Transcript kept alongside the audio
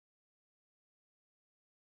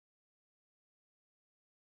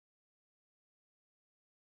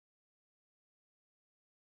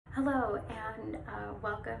Hello and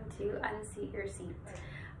welcome to Unseat Your Seat.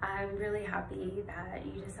 I'm really happy that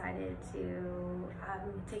you decided to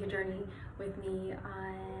take a journey with me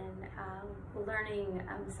on learning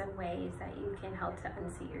some ways that you can help to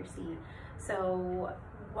unseat your seat. So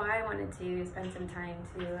why I wanted to spend some time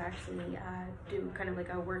to actually do kind of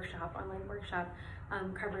like a workshop, online workshop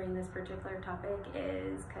covering this particular topic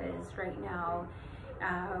is because right now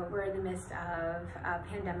we're in the midst of a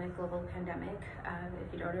pandemic, global pandemic,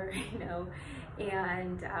 if you don't already know,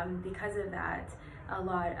 and because of that, a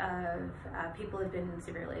lot of people have been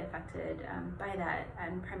severely affected by that,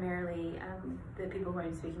 and primarily the people who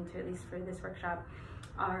I'm speaking to, at least for this workshop,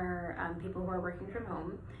 are people who are working from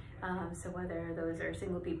home. So whether those are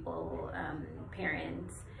single people,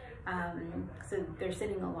 parents, so they're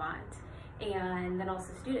sitting a lot. And then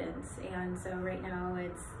also students. And so right now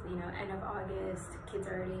it's, end of August, kids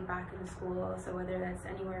are already back in school. So whether that's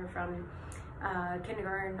anywhere from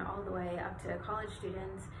kindergarten all the way up to college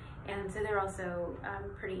students. And so they're also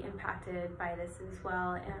pretty impacted by this as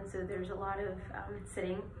well. And so there's a lot of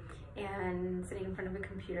sitting in front of a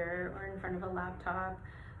computer or in front of a laptop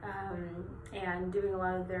and doing a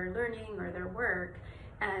lot of their learning or their work.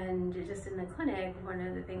 And just in the clinic, one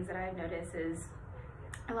of the things that I've noticed is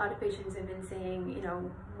a lot of patients have been saying,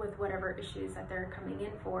 with whatever issues that they're coming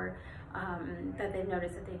in for, that they've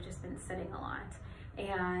noticed that they've just been sitting a lot.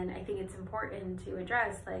 And I think it's important to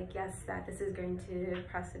address, yes, that this is going to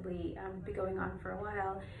possibly be going on for a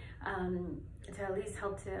while, to at least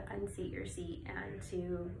help to unseat your seat and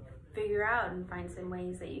to figure out and find some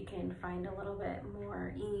ways that you can find a little bit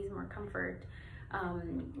more ease, more comfort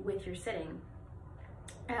with your sitting.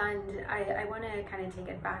 And I want to kind of take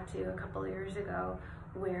it back to a couple of years ago,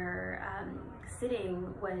 where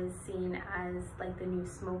sitting was seen as like the new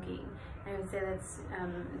smoking. And I would say that's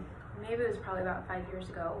maybe it was probably about 5 years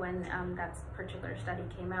ago when that particular study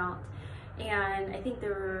came out. And I think there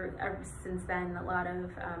were, ever since then, a lot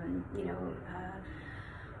of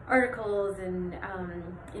articles and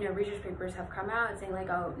research papers have come out saying like,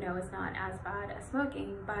 oh no, it's not as bad as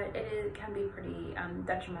smoking, but it can be pretty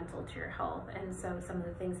detrimental to your health. And so some of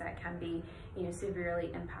the things that can be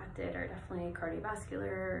severely impacted are definitely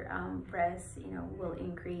cardiovascular risks, will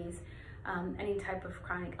increase, any type of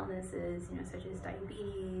chronic illnesses, such as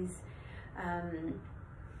diabetes,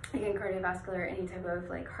 again, cardiovascular, any type of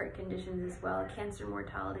like heart conditions as well. Cancer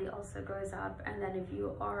mortality also goes up. And then if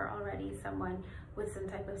you are already someone with some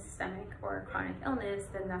type of systemic or chronic illness,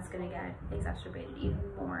 then that's going to get exacerbated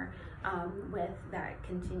even more with that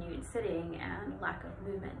continued sitting and lack of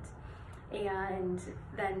movement. And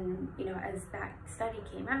then, as that study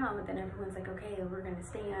came out, then everyone's like, okay, we're going to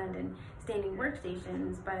stand and standing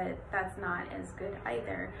workstations, but that's not as good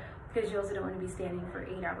either, because you also don't want to be standing for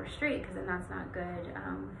 8 hours straight, because then that's not good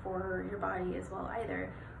for your body as well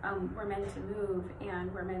either. We're meant to move,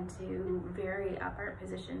 and we're meant to vary up our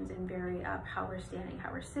positions and vary up how we're standing,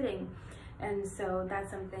 how we're sitting. And so that's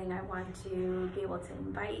something I want to be able to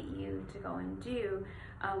invite you to go and do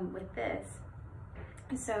with this.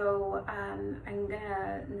 So I'm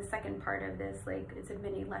gonna, in the second part of this, it's a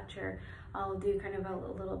mini lecture, I'll do kind of a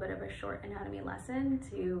little bit of a short anatomy lesson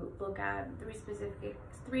to look at three specific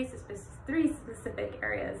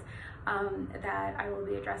areas that I will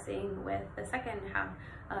be addressing with the second half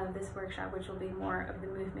of this workshop, which will be more of the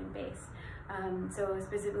movement base. So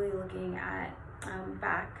specifically looking at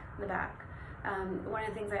the back. One of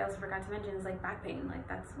the things I also forgot to mention is back pain.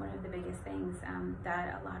 That's one of the biggest things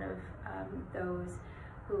that a lot of those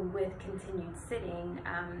who with continued sitting,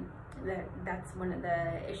 that's one of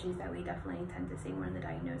the issues that we definitely tend to see. One of the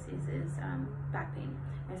diagnoses is back pain,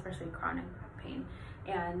 especially chronic back pain.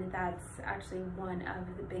 And that's actually one of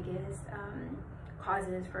the biggest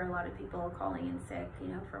causes for a lot of people calling in sick,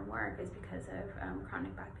 from work, is because of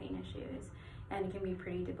chronic back pain issues. And it can be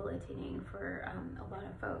pretty debilitating for a lot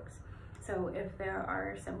of folks. So if there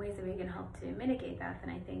are some ways that we can help to mitigate that,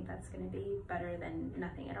 then I think that's going to be better than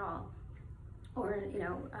nothing at all. Or,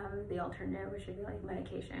 the alternative, which would be like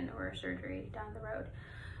medication or surgery down the road.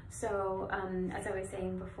 So as I was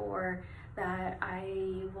saying before, that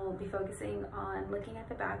I will be focusing on looking at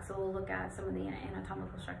the back. So we'll look at some of the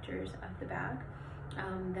anatomical structures of the back.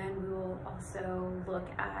 Then we will also look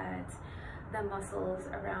at the muscles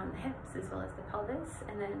around the hips as well as the pelvis.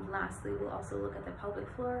 And then lastly, we'll also look at the pelvic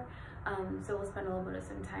floor. So we'll spend a little bit of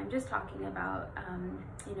some time just talking about,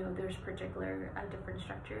 there's particular different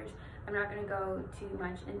structures. I'm not going to go too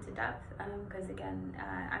much into depth because again,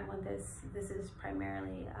 I want this is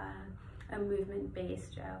primarily a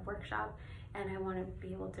movement-based workshop, and I want to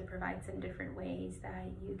be able to provide some different ways that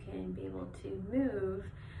you can be able to move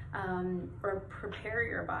or prepare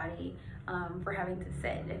your body for having to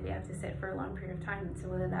sit if you have to sit for a long period of time. So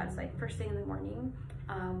whether that's like first thing in the morning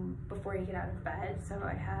before you get out of bed. So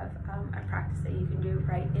I have a practice that you can do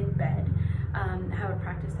right in bed. I have a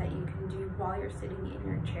practice that you can do while you're sitting in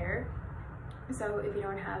your chair. So if you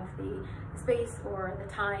don't have the space or the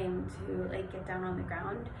time to like get down on the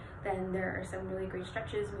ground, then there are some really great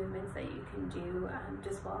stretches, movements that you can do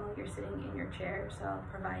just while you're sitting in your chair. So I'll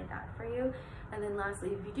provide that for you. And then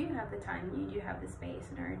lastly, if you do have the time, you do have the space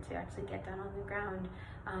in order to actually get down on the ground,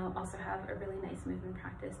 also have a really nice movement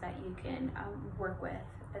practice that you can work with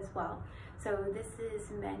as well. So this is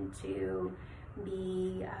meant to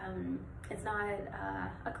be, it's not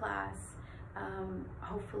a class.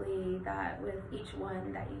 Hopefully that with each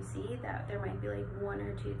one that you see, that there might be like one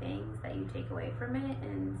or two things that you take away from it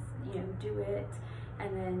and, you know, do it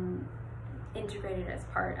and then integrate it as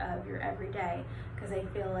part of your everyday. Because I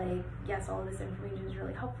feel like, yes, all this information is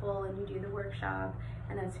really helpful and you do the workshop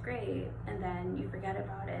and that's great, and then you forget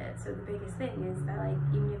about it. So the biggest thing is that, like,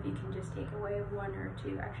 even if you can just take away one or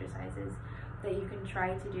two exercises that you can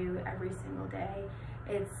try to do every single day,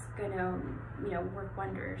 it's gonna, you know, work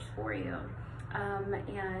wonders for you.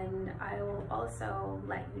 And I will also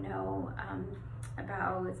let you know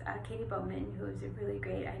about Katie Bowman, who is a really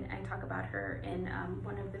great, I talk about her in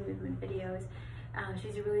one of the movement videos.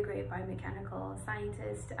 She's a really great biomechanical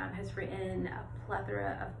scientist, has written a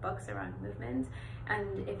plethora of books around movement,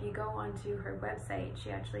 and if you go onto her website,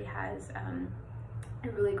 she actually has a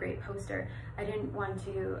really great poster. I didn't want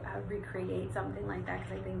to recreate something like that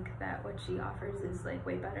because I think that what she offers is like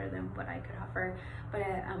way better than what I could offer, but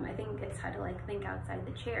I think it's how to like think outside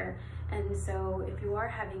the chair. And so if you are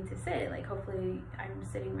having to sit, like hopefully I'm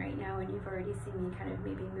sitting right now and you've already seen me kind of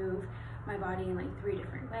maybe move my body in like 3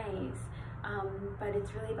 different ways, but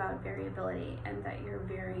it's really about variability and that you're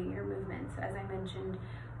varying your movements. As I mentioned,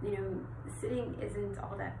 you know, sitting isn't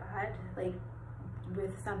all that bad. Like,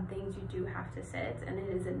 with some things you do have to sit, and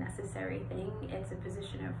it is a necessary thing. It's a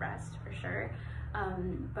position of rest for sure,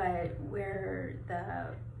 but where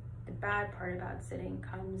the bad part about sitting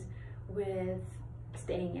comes with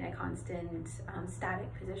staying in a constant static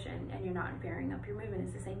position and you're not varying up your movement.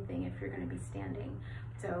 It's the same thing if you're going to be standing.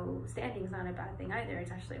 So standing is not a bad thing either.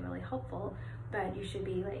 It's actually really helpful, but you should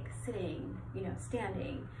be like sitting, you know,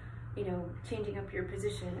 standing, you know, changing up your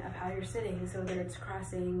position of how you're sitting so that it's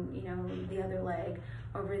crossing, you know, the other leg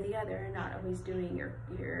over the other and not always doing your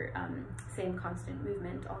same constant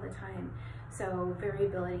movement all the time. So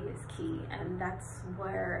variability is key, and that's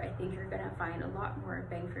where I think you're gonna find a lot more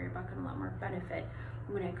bang for your buck and a lot more benefit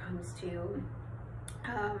when it comes to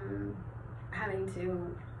having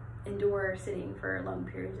to endure sitting for long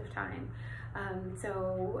periods of time.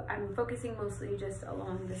 So I'm focusing mostly just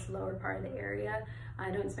along this lower part of the area. I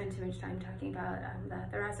don't spend too much time talking about the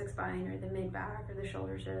thoracic spine or the mid-back or the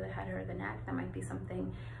shoulders or the head or the neck. That might be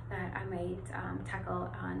something that I might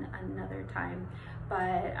tackle on another time.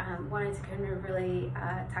 But wanted to kind of really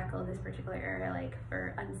tackle this particular area, like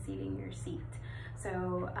for unseating your seat.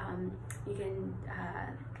 So you can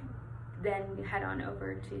then head on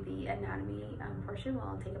over to the anatomy portion.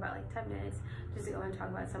 Well, it'll take about like 10 minutes just to go and talk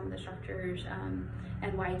about some of the structures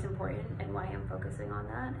and why it's important and why I'm focusing on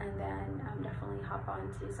that. And then definitely hop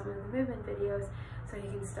on to some of the movement videos so you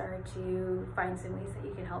can start to find some ways that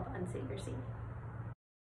you can help unseat your seat.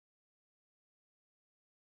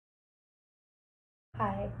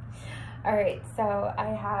 Hi. All right, so I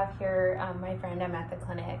have here my friend. I'm at the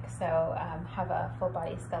clinic, so have a full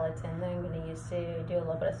body skeleton that I'm going to use to do a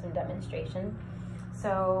little bit of some demonstration.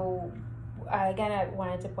 So again, I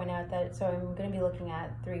wanted to point out that, so I'm going to be looking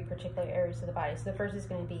at 3 particular areas of the body. So the first is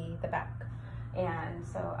going to be the back. And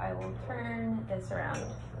so I will turn this around.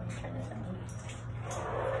 Let me turn this around.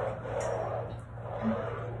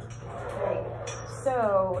 Great.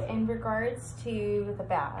 So in regards to the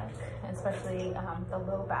back, especially the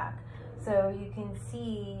low back, so you can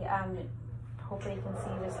see, hopefully you can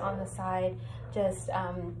see just on the side, just,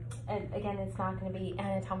 and again, it's not going to be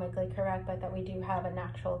anatomically correct, but that we do have a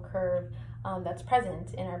natural curve that's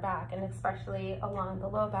present in our back, and especially along the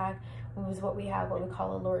low back is what we have, what we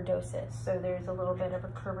call a lordosis. So there's a little bit of a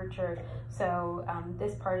curvature. So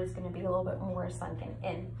this part is going to be a little bit more sunken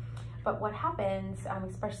in. But what happens,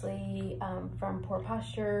 especially from poor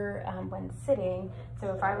posture when sitting,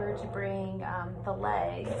 so if I were to bring the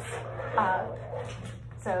legs up,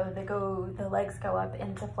 so the legs go up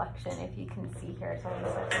into flexion, if you can see here. So I'm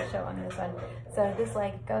just actually showing this one. So this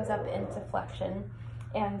leg goes up into flexion.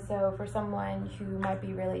 And so for someone who might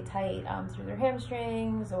be really tight through their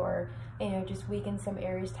hamstrings, or just weaken some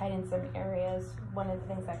areas, tighten some areas, one of the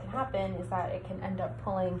things that can happen is that it can end up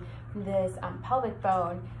pulling this pelvic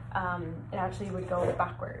bone. It actually would go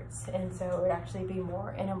backwards, and so it would actually be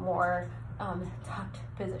more in a more tucked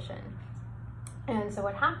position. And so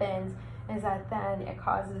what happens is that then it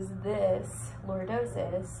causes this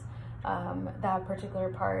lordosis, that particular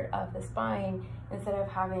part of the spine, instead of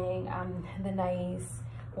having the nice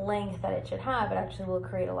length that it should have, it actually will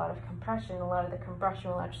create a lot of compression. A lot of the compression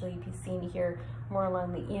will actually be seen here more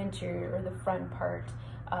along the anterior or the front part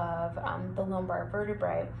of the lumbar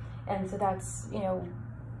vertebrae. And so that's,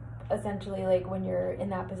 essentially like when you're in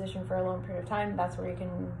that position for a long period of time, that's where you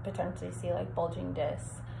can potentially see like bulging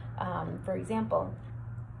discs, for example.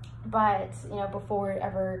 But before it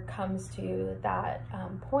ever comes to that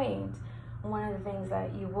point, one of the things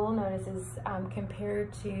that you will notice is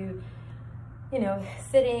compared to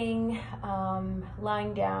sitting,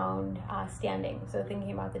 lying down, standing. So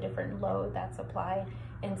thinking about the different load that's applied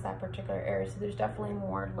into that particular area. So there's definitely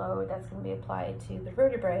more load that's going to be applied to the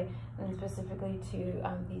vertebrae, and specifically to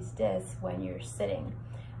these discs when you're sitting.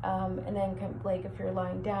 And then like if you're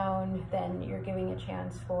lying down, then you're giving a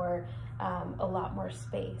chance for a lot more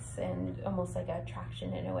space, and almost like a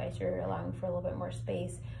traction in a way. So you're allowing for a little bit more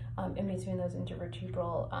space in between those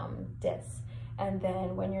intervertebral discs. And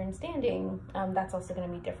then when you're in standing, that's also going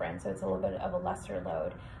to be different. So it's a little bit of a lesser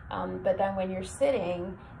load. But then when you're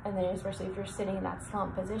sitting, and then especially if you're sitting in that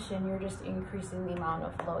slump position, you're just increasing the amount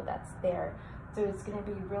of load that's there. So it's going to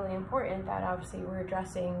be really important that obviously we're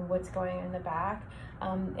addressing what's going on in the back.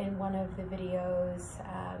 In one of the videos,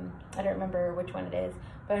 I don't remember which one it is,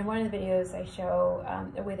 but in one of the videos I show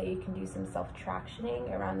a way that you can do some self-tractioning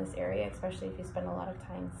around this area, especially if you spend a lot of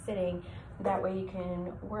time sitting. That way you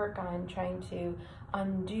can work on trying to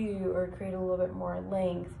undo or create a little bit more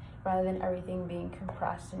length, rather than everything being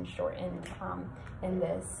compressed and shortened in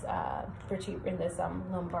this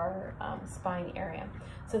lumbar spine area.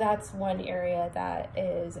 So that's one area that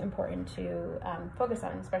is important to focus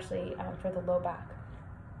on, especially for the low back.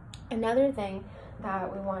 Another thing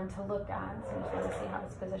that we want to look at, so we just want to see how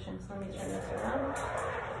it's positioned. So let me turn this around.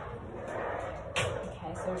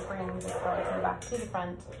 Okay, so bringing the skeleton back to the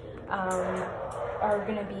front, are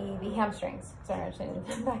going to be the hamstrings. Sorry, actually,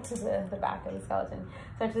 back to the back of the skeleton.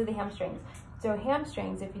 So actually the hamstrings. So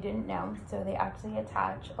hamstrings, if you didn't know, so they actually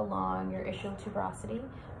attach along your ischial tuberosity,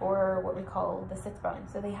 or what we call the sits bone.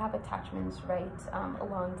 So they have attachments right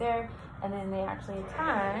along there, and then they actually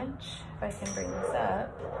attach, if I can bring this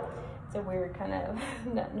up, it's a weird kind of,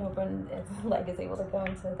 no one's leg is able to go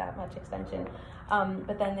into that much extension,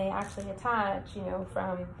 but then they actually attach,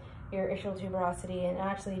 from your ischial tuberosity and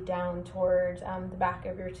actually down towards the back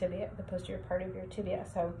of your tibia, the posterior part of your tibia.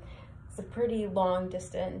 So it's a pretty long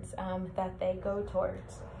distance that they go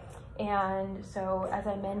towards. And so, as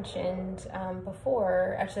I mentioned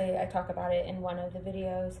before, actually I talk about it in one of the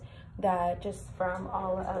videos, that just from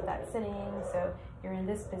all of that sitting, so you're in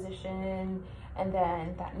this position, and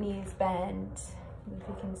then that knee's bent, if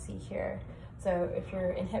you can see here. So if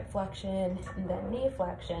you're in hip flexion and then knee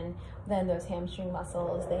flexion, then those hamstring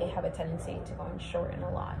muscles, they have a tendency to go and shorten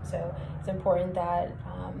a lot. So it's important that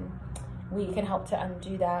we can help to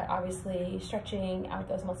undo that. Obviously, stretching out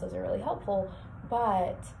those muscles are really helpful,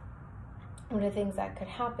 but one of the things that could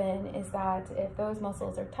happen is that if those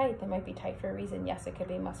muscles are tight, they might be tight for a reason. Yes, it could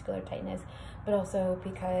be muscular tightness, but also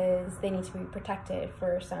because they need to be protected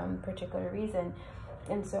for some particular reason.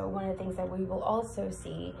 And so one of the things that we will also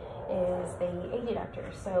see is the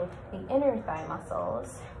adductors. So the inner thigh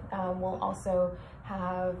muscles will also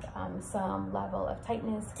have some level of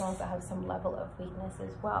tightness, can also have some level of weakness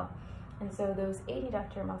as well. And so those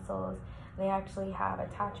adductor muscles, they actually have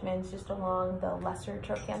attachments just along the lesser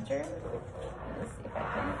trochanter. Let's see if I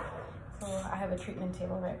can. So I have a treatment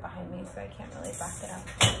table right behind me, so I can't really back it up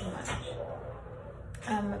too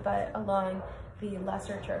much. But along the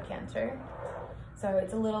lesser trochanter, so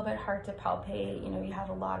it's a little bit hard to palpate. You have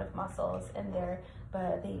a lot of muscles in there,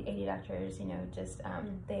 but the adductors, just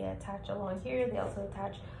they attach along here. They also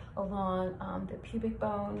attach along the pubic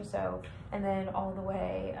bone. So, and then all the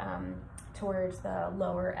way towards the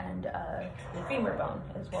lower end of the femur bone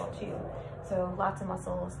as well too. So lots of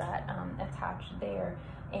muscles that attach there.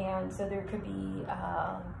 And so there could be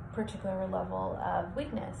a particular level of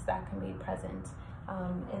weakness that can be present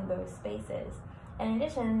in those spaces. In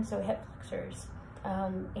addition, so hip flexors.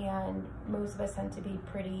 And most of us tend to be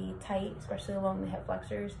pretty tight, especially along the hip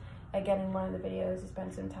flexors. again, in one of the videos, we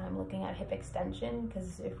spent some time looking at hip extension,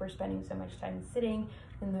 because if we're spending so much time sitting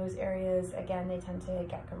in those areas, again, they tend to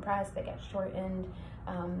get compressed, they get shortened.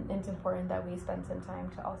 It's important that we spend some time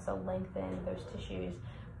to also lengthen those tissues.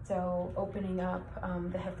 So opening up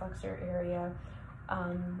the hip flexor area,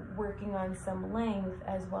 working on some length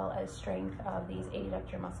as well as strength of these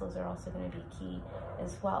adductor muscles are also going to be key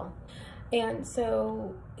as well. And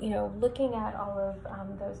so, looking at all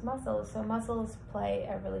of those muscles, so muscles play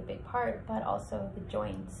a really big part, but also the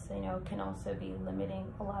joints, can also be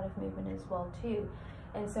limiting a lot of movement as well too.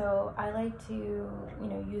 And so I like to,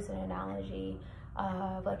 use an analogy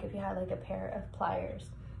of like if you had like a pair of pliers.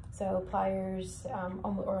 So pliers,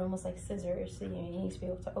 or almost like scissors, so you need to be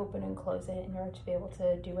able to open and close it in order to be able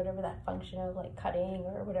to do whatever that function of like cutting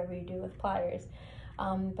or whatever you do with pliers.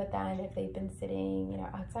 But then if they've been sitting,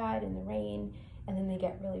 outside in the rain, and then they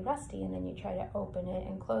get really rusty, and then you try to open it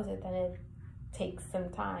and close it, then it takes some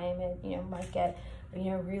time. It, might get,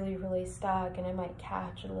 really, really stuck, and it might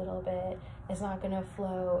catch a little bit. It's not going to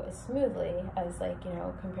flow as smoothly as like,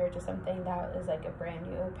 compared to something that is like a brand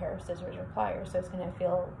new pair of scissors or pliers. So it's going to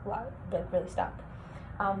feel like really stuck.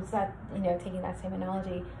 So that, taking that same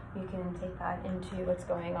analogy, you can take that into what's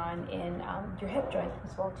going on in your hip joint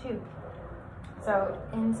as well too. So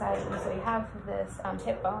inside, so you have this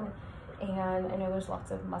hip bone, and I know there's lots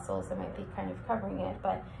of muscles that might be kind of covering it,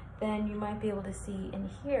 but then you might be able to see in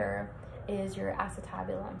here is your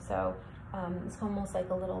acetabulum. So it's almost like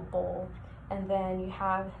a little bowl. And then you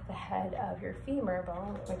have the head of your femur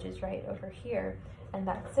bone, which is right over here, and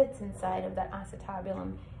that sits inside of that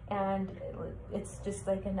acetabulum. And it's just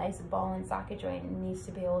like a nice ball and socket joint, and needs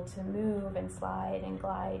to be able to move and slide and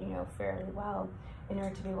glide, fairly well, in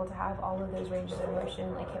order to be able to have all of those ranges of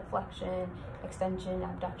motion, like hip flexion, extension,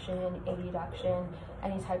 abduction, adduction,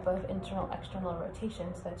 any type of internal, external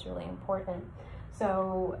rotation. So that's really important.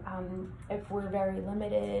 So if we're very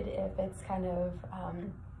limited, if it's kind of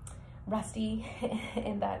rusty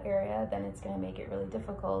in that area, then it's going to make it really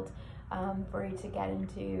difficult for you to get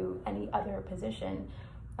into any other position.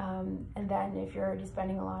 And then if you're already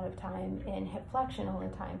spending a lot of time in hip flexion all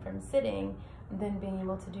the time from sitting, then being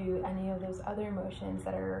able to do any of those other motions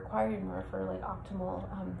that are required in order for like optimal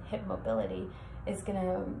hip mobility is going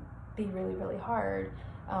to be really, really hard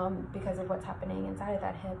because of what's happening inside of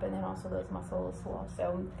that hip. And then also those muscles will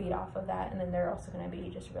also feed off of that, and then they're also going to be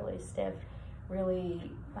just really stiff,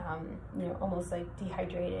 really almost like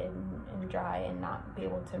dehydrated and dry, and not be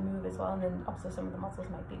able to move as well. And then also some of the muscles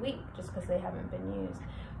might be weak just because they haven't been used.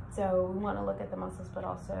 So we want to look at the muscles, but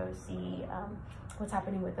also see what's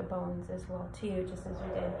happening with the bones as well too, just as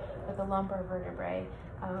we did with the lumbar vertebrae.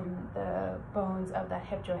 The bones of that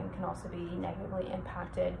hip joint can also be negatively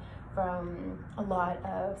impacted from a lot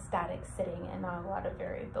of static sitting and not a lot of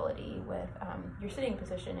variability with your sitting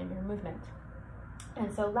position and your movement.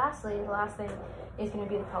 And so lastly, the last thing is going to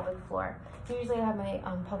be the pelvic floor. Usually I have my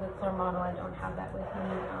pelvic floor model. I don't have that with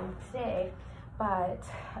me today, but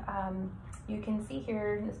you can see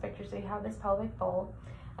here in this picture, so you have this pelvic bowl,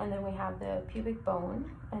 and then we have the pubic bone,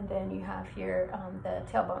 and then you have here the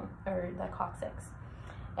tailbone, or the coccyx.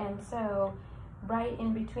 And so right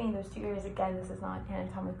in between those two areas, again, this is not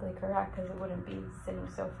anatomically correct because it wouldn't be sitting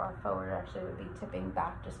so far forward, it actually would be tipping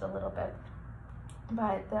back just a little bit.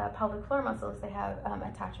 But the pelvic floor muscles, they have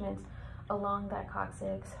attachments along that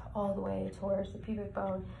coccyx all the way towards the pubic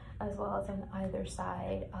bone, as well as on either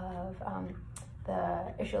side of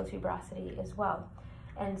the ischial tuberosity as well.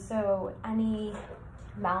 And so any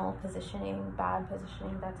malpositioning, bad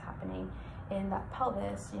positioning that's happening in that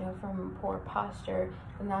pelvis, from poor posture,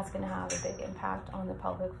 then that's going to have a big impact on the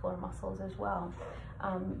pelvic floor muscles as well.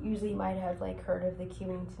 Usually you might have like heard of the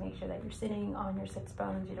cueing to make sure that you're sitting on your sits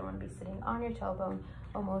bones. You don't want to be sitting on your tailbone.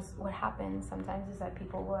 Almost what happens sometimes is that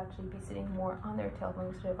people will actually be sitting more on their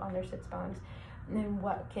tailbone instead of on their sits bones. And then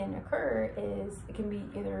what can occur is it can be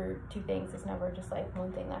either two things. It's never just like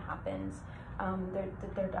one thing that happens.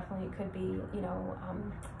 There definitely could be,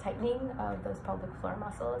 tightening of those pelvic floor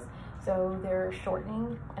muscles. So they're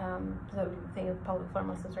shortening. So think of pelvic floor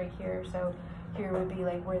muscles right here. So here would be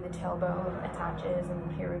like where the tailbone attaches,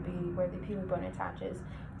 and here would be where the pubic bone attaches.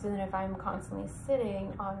 So then if I'm constantly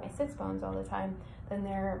sitting on my sits bones all the time, then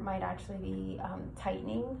there might actually be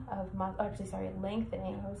tightening of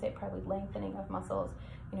lengthening. I would say probably lengthening of muscles,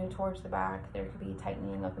 towards the back. There could be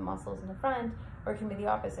tightening of the muscles in the front, or it can be the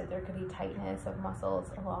opposite. There could be tightness of muscles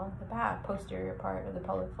along the back, posterior part of the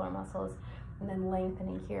pelvic floor muscles, and then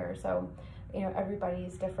lengthening here. So you know,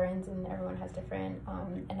 everybody's different and everyone has different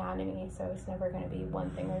anatomy, so it's never going to be one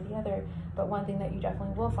thing or the other. But one thing that you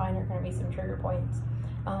definitely will find are going to be some trigger points.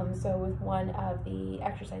 So with one of the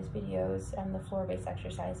exercise videos and the floor-based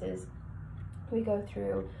exercises, we go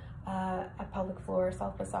through a pelvic floor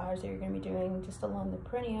self-massage that you're going to be doing just along the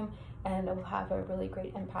perineum, and it will have a really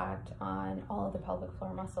great impact on all of the pelvic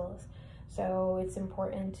floor muscles. So it's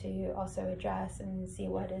important to also address and see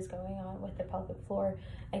what is going on with the pelvic floor,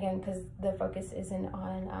 again, because the focus isn't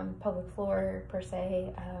on pelvic floor per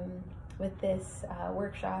se with this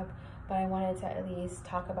workshop, but I wanted to at least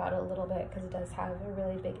talk about it a little bit because it does have a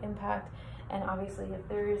really big impact. And obviously if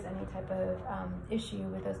there is any type of issue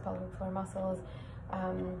with those pelvic floor muscles,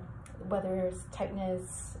 whether it's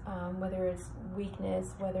tightness, whether it's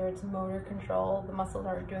weakness, whether it's motor control, the muscles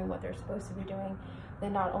aren't doing what they're supposed to be doing,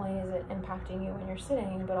 then not only is it impacting you when you're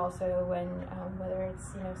sitting, but also when, whether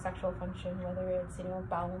it's, you know, sexual function, whether it's, you know,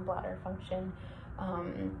 bowel and bladder function.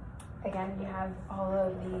 Again, you have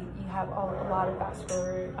a lot of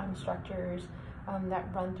vascular structures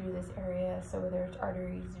that run through this area. So whether it's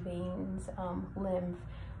arteries, veins, lymph,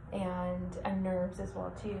 and nerves as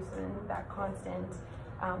well too. So that constant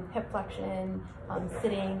hip flexion,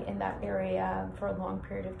 sitting in that area for a long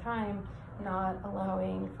period of time, not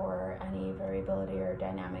allowing for any variability or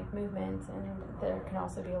dynamic movements, and there can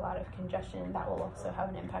also be a lot of congestion that will also have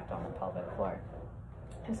an impact on the pelvic floor.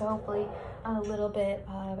 And so hopefully a little bit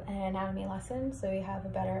of an anatomy lesson so you have a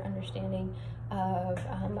better understanding of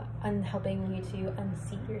helping you to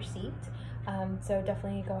unseat your seat. So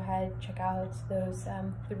definitely go ahead, check out those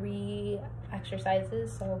 3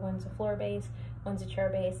 exercises. So one's a floor base, one's a chair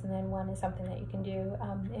base, and then one is something that you can do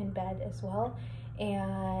in bed as well.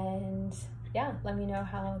 And yeah, let me know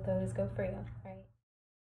how those go for you. All right.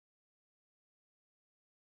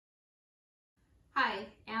 Hi,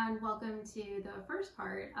 and welcome to the first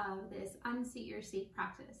part of this Unseat Your Seat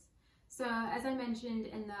practice. So as I mentioned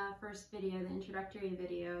in the first video, the introductory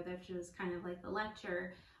video, that was kind of like the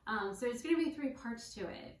lecture, so it's going to be 3 parts to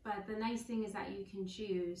it, but the nice thing is that you can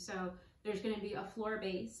choose. So there's going to be a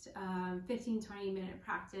floor-based 15-20 minute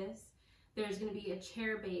practice. There's going to be a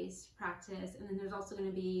chair-based practice, and then there's also going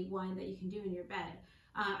to be one that you can do in your bed.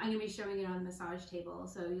 I'm going to be showing it on the massage table,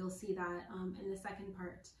 so you'll see that in the second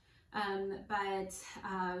part.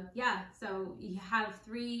 Yeah, so you have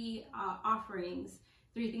 3 offerings,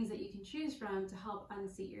 3 things that you can choose from to help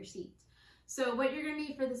unseat your seat. So what you're going to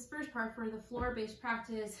need for this first part, for the floor-based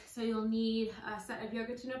practice, so you'll need a set of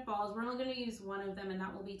yoga tune-up balls. We're only going to use one of them, and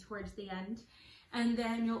that will be towards the end. And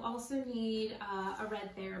then you'll also need a red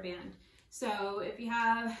TheraBand. So if you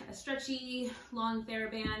have a stretchy, long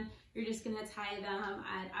TheraBand, you're just going to tie them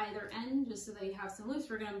at either end just so that you have some loose.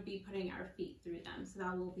 We're going to be putting our feet through them, so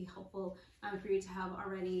that will be helpful for you to have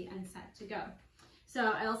already and set to go.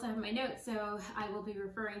 So I also have my notes, so I will be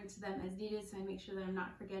referring to them as needed, so I make sure that I'm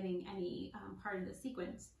not forgetting any part of the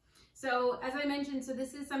sequence. So as I mentioned, so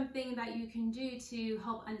this is something that you can do to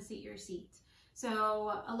help unseat your seat.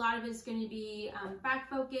 So a lot of it's going to be back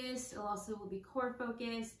focused. It also will be core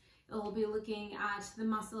focused. It will be looking at the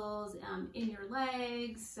muscles in your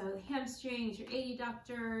legs, so the hamstrings, your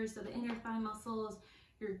adductors, so the inner thigh muscles,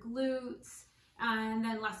 your glutes. And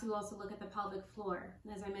then lastly, we'll also look at the pelvic floor.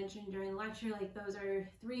 And as I mentioned during the lecture, like those are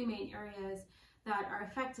 3 main areas that are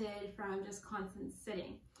affected from just constant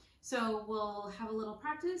sitting. So we'll have a little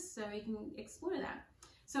practice so you can explore that.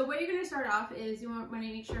 So what you're going to start off is you want to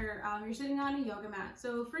make sure you're sitting on a yoga mat.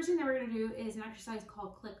 So first thing that we're going to do is an exercise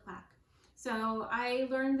called click-clack. So I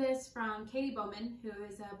learned this from Katie Bowman, who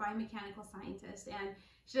is a biomechanical scientist, and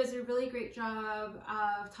she does a really great job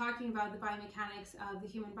of talking about the biomechanics of the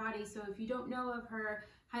human body. So if you don't know of her,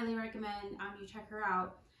 highly recommend you check her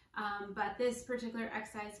out. But this particular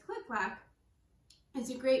exercise, click-clack, is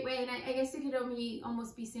a great way, and I guess it could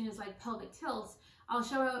almost be seen as like pelvic tilts. I'll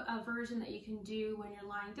show a version that you can do when you're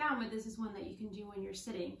lying down, but this is one that you can do when you're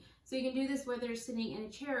sitting. So you can do this whether you're sitting in a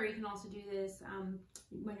chair, or you can also do this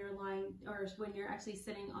when you're lying, or when you're actually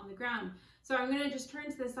sitting on the ground. So I'm going to just turn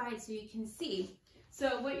to the side so you can see.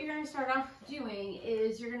 So what you're going to start off doing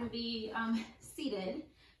is you're going to be seated,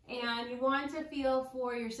 and you want to feel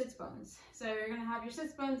for your sits bones. So you're going to have your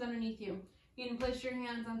sits bones underneath you. You can place your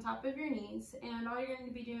hands on top of your knees, and all you're going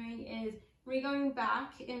to be doing is going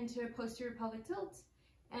back into a posterior pelvic tilt,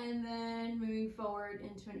 and then moving forward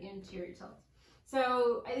into an anterior tilt.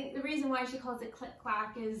 So I think the reason why she calls it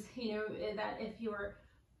click-clack is, you know, that if you're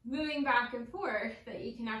moving back and forth, that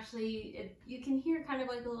you can actually, you can hear kind of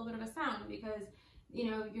like a little bit of a sound, because,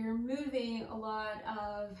 you know, you're moving a lot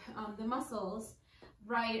of the muscles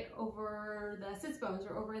right over the sits bones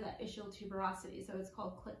or over that ischial tuberosity. So it's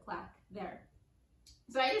called click-clack there.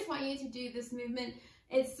 So I just want you to do this movement.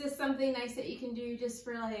 It's just something nice that you can do just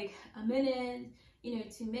for like a minute, you know,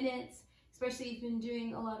 2 minutes, especially if you've been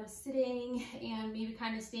doing a lot of sitting and maybe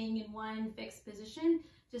kind of staying in one fixed position,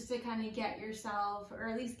 just to kind of get yourself, or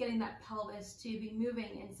at least getting that pelvis to be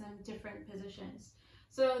moving in some different positions.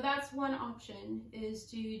 So that's one option, is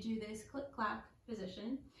to do this click-clack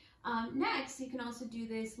position. Next, you can also do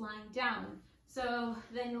this lying down. So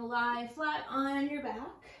then you'll lie flat on your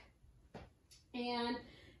back, and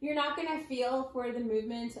you're not going to feel for the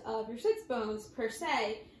movement of your sits bones per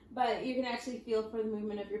se, but you can actually feel for the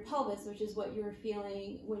movement of your pelvis, which is what you were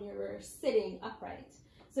feeling when you were sitting upright.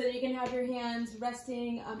 So you can have your hands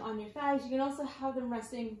resting on your thighs. You can also have them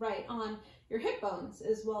resting right on your hip bones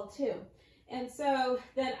as well too. And so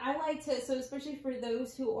then I like to, so especially for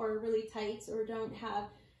those who are really tight or don't have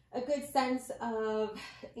a good sense of,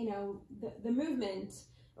 you know, the movement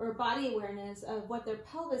or body awareness of what their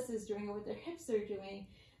pelvis is doing or what their hips are doing,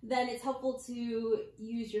 then it's helpful to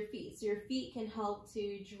use your feet. So your feet can help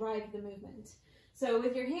to drive the movement. So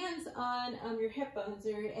with your hands on your hip bones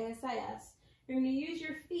or your ASIS, you're going to use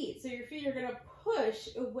your feet. So your feet are going to push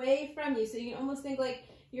away from you. So you can almost think like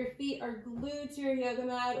your feet are glued to your yoga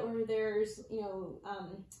mat, or there's, you know,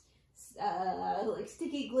 like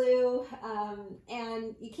sticky glue,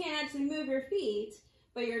 and you can't actually move your feet,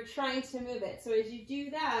 but you're trying to move it. So as you do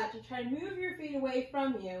that, to try to move your feet away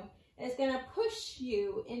from you, it's going to push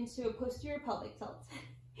you into a posterior pelvic tilt.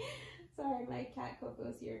 Sorry, my cat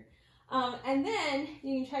Coco's here. And then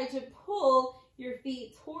you can try to pull your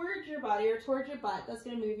feet towards your body or towards your butt. That's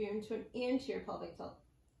going to move you into an anterior pelvic tilt.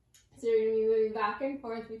 So you're going to be moving back and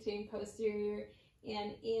forth between posterior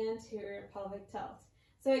and anterior pelvic tilt.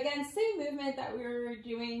 So again, same movement that we were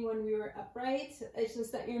doing when we were upright. It's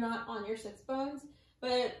just that you're not on your sits bones,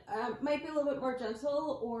 but might be a little bit more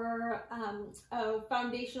gentle, or a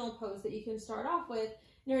foundational pose that you can start off with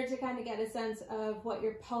in order to kind of get a sense of what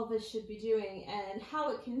your pelvis should be doing and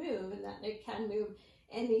how it can move, and that it can move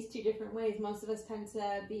in these two different ways. Most of us tend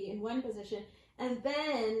to be in one position. And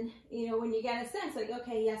then, you know, when you get a sense like,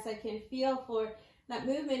 okay, yes, I can feel for that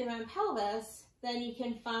movement around pelvis, then you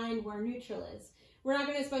can find where neutral is. We're not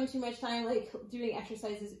going to spend too much time like doing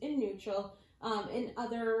exercises in neutral. In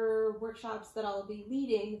other workshops that I'll be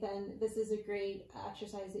leading, then this is a great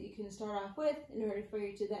exercise that you can start off with in order for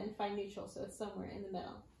you to then find neutral, so it's somewhere in the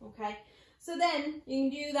middle, okay? So then you can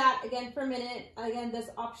do that again for a minute. Again, this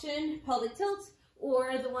option, pelvic tilt,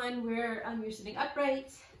 or the one where you're sitting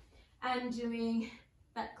upright and doing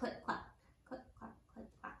that click, clap, click, clap, click,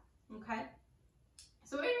 clap, okay?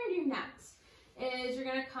 So what you're gonna do next is you're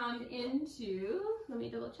gonna come into, let me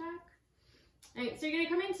double check. All right, so you're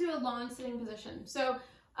gonna come into a long sitting position. So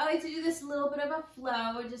I like to do this a little bit of a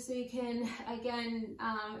flow, just so you can, again,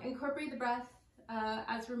 incorporate the breath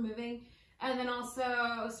as we're moving, and then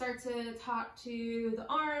also start to talk to the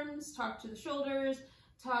arms, talk to the shoulders,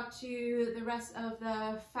 talk to the rest of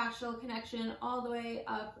the fascial connection all the way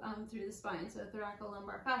up through the spine. So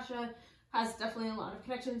thoracolumbar fascia has definitely a lot of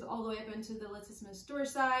connections all the way up into the latissimus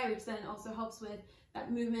dorsi, which then also helps with that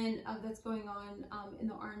movement that's going on in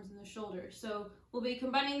the arms and the shoulders. So we'll be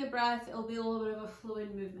combining the breath. It'll be a little bit of a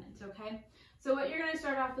fluid movement, okay? So what you're gonna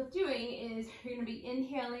start off with doing is you're gonna be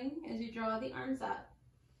inhaling as you draw the arms up,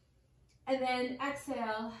 and then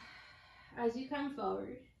exhale as you come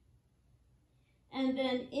forward. And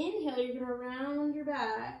then inhale, you're gonna round your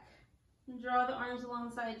back and draw the arms along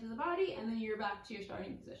the sides of the body, and then you're back to your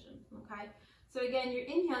starting position, okay? So again, you're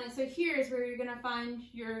inhaling, so here's where you're gonna find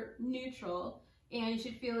your neutral, and you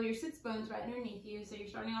should feel your sits bones right underneath you. So you're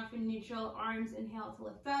starting off in neutral, arms inhale to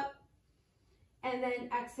lift up, and then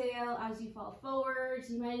exhale as you fall forward.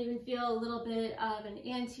 You might even feel a little bit of an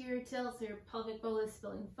anterior tilt, so your pelvic bowl is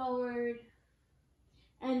spilling forward.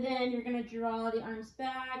 And then you're gonna draw the arms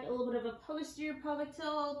back, a little bit of a posterior pelvic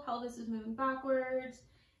tilt, pelvis is moving backwards,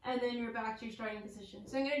 and then you're back to your starting position.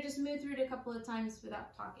 So I'm gonna just move through it a couple of times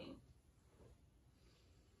without talking.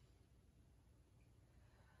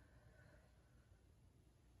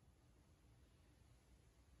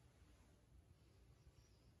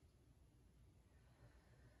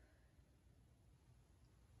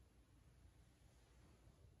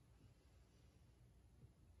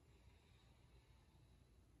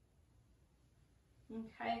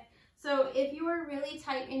 Okay, so if you are really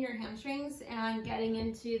tight in your hamstrings and getting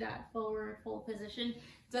into that forward fold position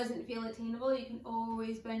doesn't feel attainable, you can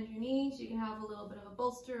always bend your knees. You can have a little bit of a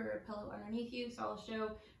bolster or a pillow underneath you. So I'll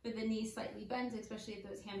show with the knees slightly bent, especially if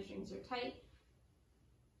those hamstrings are tight.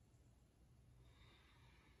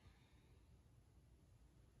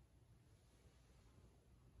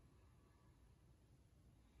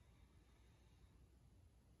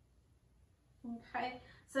 Okay,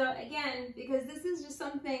 so again, because this is just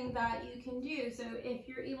something that you can do, so if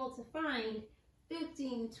you're able to find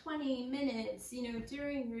 15, 20 minutes, you know,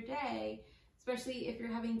 during your day, especially if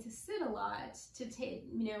you're having to sit a lot, to take,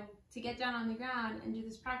 you know, to get down on the ground and do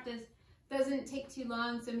this practice, doesn't take too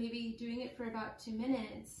long, so maybe doing it for about 2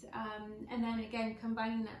 minutes, and then again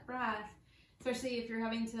combining that breath, especially if you're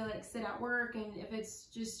having to like sit at work, and if it's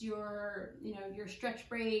just your, you know, your stretch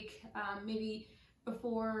break, maybe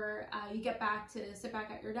before you get back to sit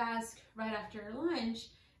back at your desk right after lunch,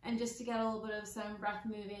 and just to get a little bit of some breath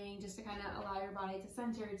moving, just to kind of allow your body to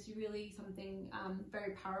center. It's really something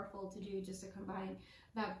very powerful to do, just to combine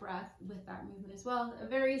that breath with that movement as well. A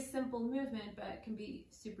very simple movement, but it can be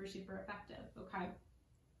super, super effective, okay?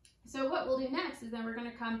 So what we'll do next is then we're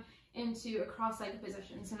gonna come into a cross-legged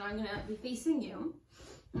position. So now I'm gonna be facing you.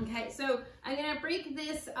 Okay, so I'm gonna break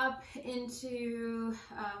this up into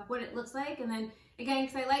what it looks like, and then again,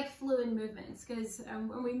 because I like fluid movements, because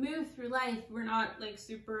when we move through life, we're not like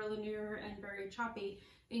super linear and very choppy.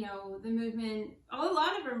 You know, the movement, a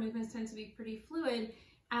lot of our movements tend to be pretty fluid,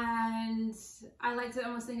 and I like to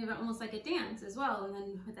almost think of it almost like a dance as well, and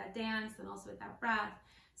then with that dance, and also with that breath.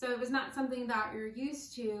 So it was not something that you're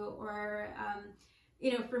used to, or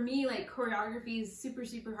you know, for me, like choreography is super,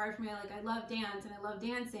 super hard for me. Like I love dance and I love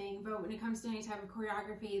dancing, but when it comes to any type of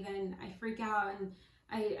choreography, then I freak out and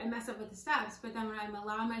I mess up with the steps. But then when I'm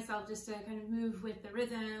allowing myself just to kind of move with the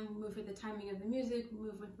rhythm, move with the timing of the music,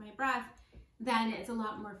 move with my breath, then it's a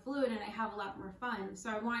lot more fluid and I have a lot more fun. So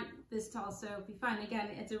I want this to also be fun. Again,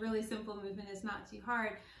 it's a really simple movement, it's not too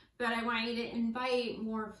hard, but I want you to invite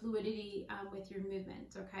more fluidity with your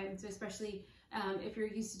movement, okay? So especially if you're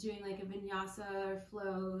used to doing like a vinyasa or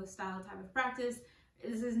flow style type of practice,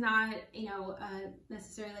 this is not, you know,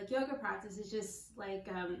 necessarily like yoga practice. It's just like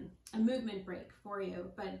a movement break for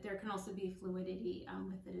you, but there can also be fluidity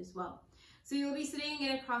with it as well. So you'll be sitting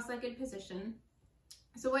in a cross-legged position.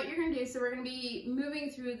 So what you're going to do, so we're going to be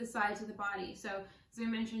moving through the sides of the body. So as I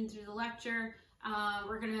mentioned through the lecture,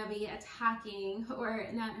 we're going to be attacking, or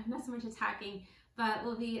not so much attacking, but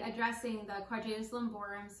we'll be addressing the quadratus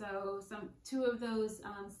lumborum, so two of those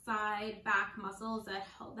side back muscles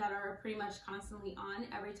that are pretty much constantly on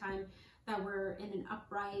every time that we're in an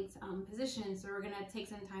upright position. So we're going to take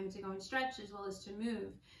some time to go and stretch as well as to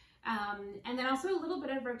move. And then also a little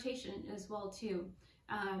bit of rotation as well too.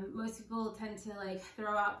 Most people tend to like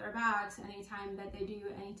throw out their backs anytime that they do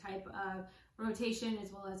any type of rotation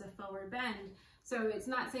as well as a forward bend. So it's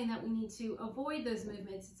not saying that we need to avoid those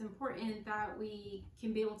movements. It's important that we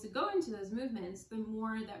can be able to go into those movements. The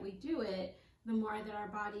more that we do it, the more that our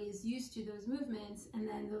body is used to those movements, and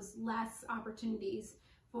then those less opportunities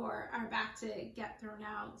for our back to get thrown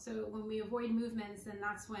out. So when we avoid movements, then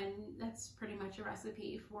that's pretty much a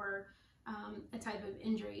recipe for a type of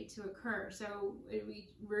injury to occur. So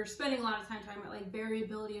we're spending a lot of time talking about like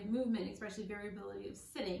variability of movement, especially variability of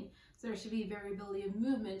sitting. So there should be variability of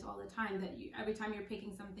movement all the time, that every time you're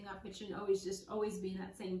picking something up, it shouldn't always be in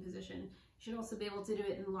that same position. You should also be able to do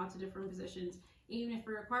it in lots of different positions, even if it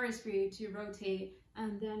requires for you to rotate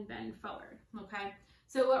and then bend forward, okay?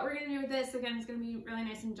 So what we're gonna do with this, again, is gonna be really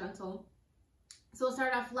nice and gentle. So we'll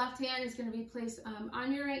start off, left hand is gonna be placed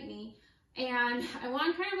on your right knee, and I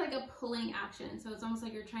want kind of like a pulling action. So it's almost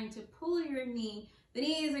like you're trying to pull your knee. The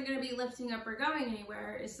knee isn't going to be lifting up or going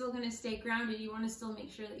anywhere. It's still going to stay grounded. You want to still make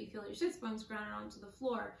sure that you feel your sits bones grounded onto the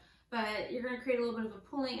floor, but you're going to create a little bit of a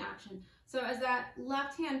pulling action. So as that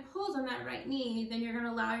left hand pulls on that right knee, then you're going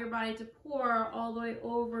to allow your body to pour all the way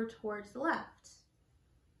over towards the left.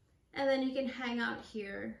 And then you can hang out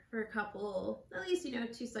here for a couple, at least,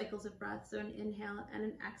 2 cycles of breath. So an inhale and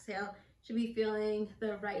an exhale. Should be feeling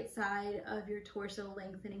the right side of your torso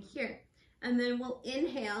lengthening here. And then we'll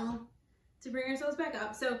inhale to bring ourselves back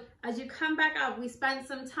up. So as you come back up, we spend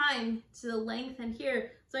some time to lengthen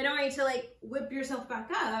here. So I don't want you to like whip yourself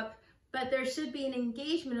back up, but there should be an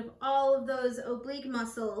engagement of all of those oblique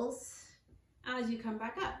muscles as you come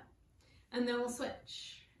back up. And then we'll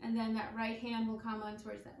switch. And then that right hand will come on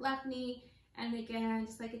towards that left knee. And again,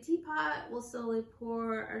 just like a teapot, we'll slowly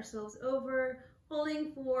pour ourselves over,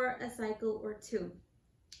 holding for a cycle or 2.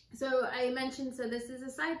 So I mentioned, so this is a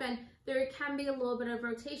side bend. There can be a little bit of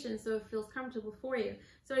rotation, so it feels comfortable for you.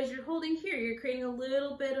 So as you're holding here, you're creating a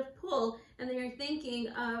little bit of pull, and then you're thinking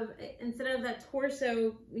of, instead of that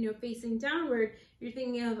torso, facing downward, you're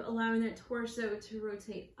thinking of allowing that torso to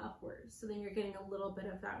rotate upwards. So then you're getting a little bit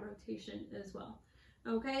of that rotation as well.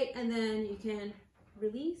 Okay, and then you can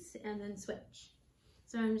release and then switch.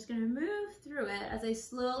 So I'm just gonna move through it as I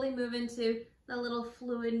slowly move into the little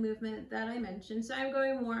fluid movement that I mentioned. So I'm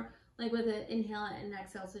going more like with an inhale and an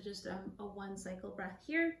exhale, so just a 1 cycle breath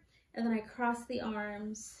here, and then I cross the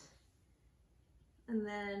arms, and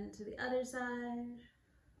then to the other side,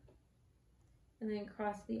 and then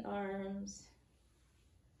cross the arms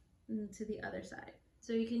and to the other side.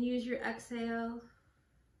 So you can use your exhale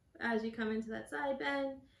as you come into that side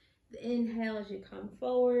bend, the inhale as you come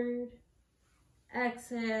forward,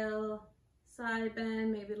 exhale, side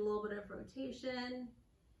bend, maybe a little bit of rotation,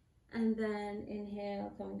 and then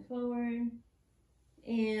inhale, coming forward,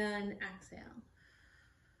 and exhale.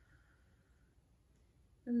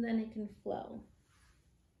 And then it can flow.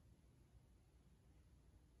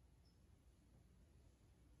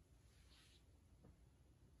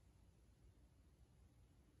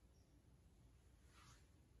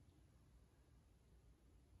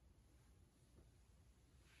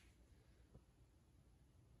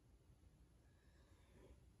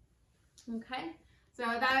 Okay, so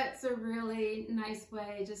that's a really nice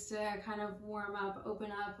way just to kind of warm up, open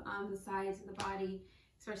up the sides of the body,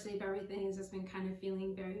 especially if everything has just been kind of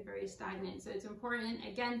feeling very, very stagnant. So it's important,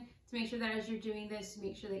 again, to make sure that as you're doing this, to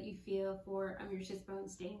make sure that you feel for your sits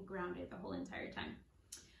bones staying grounded the whole entire time.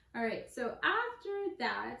 All right, so after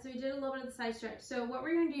that, so we did a little bit of the side stretch. So what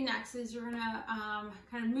we're gonna do next is you're gonna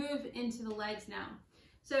kind of move into the legs now.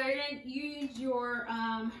 So you're going to use your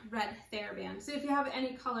red TheraBand. So if you have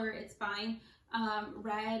any color, it's fine.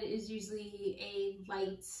 Red is usually a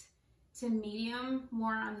light to medium,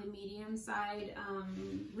 more on the medium side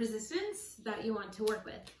resistance that you want to work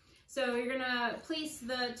with. So you're going to place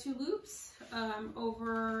the 2 loops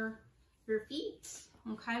over your feet,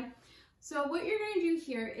 okay? So what you're going to do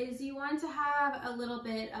here is you want to have a little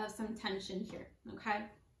bit of some tension here, okay?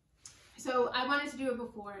 So I wanted to do it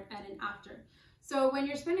before and an after. So when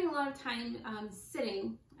you're spending a lot of time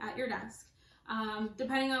sitting at your desk,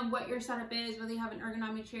 depending on what your setup is, whether you have an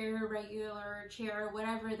ergonomic chair, a regular chair,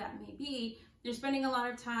 whatever that may be, you're spending a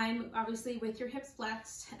lot of time obviously with your hips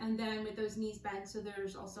flexed and then with those knees bent, so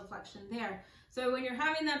there's also flexion there. So when you're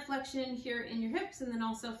having that flexion here in your hips and then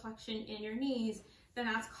also flexion in your knees, then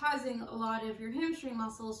that's causing a lot of your hamstring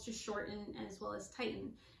muscles to shorten as well as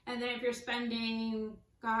tighten. And then if you're spending,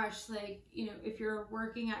 gosh, like, you know, if you're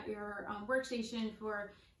working at your workstation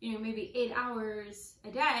for, you know, maybe 8 hours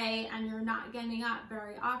a day and you're not getting up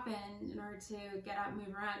very often in order to get out,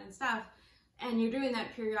 move around and stuff, and you're doing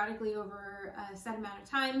that periodically over a set amount of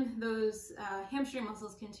time, those hamstring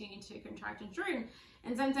muscles continue to contract and shorten.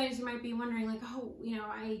 And sometimes you might be wondering like, oh, you know,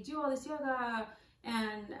 I do all this yoga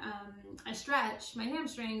and I stretch my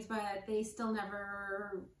hamstrings, but they still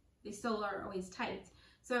are always tight.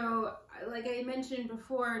 So like I mentioned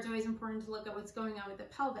before, it's always important to look at what's going on with the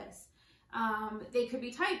pelvis. They could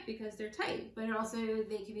be tight because they're tight, but also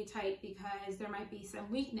they could be tight because there might be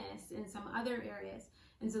some weakness in some other areas.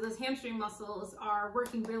 And so those hamstring muscles are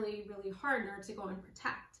working really, really hard in order to go and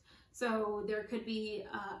protect. So there could be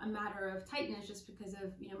a matter of tightness just because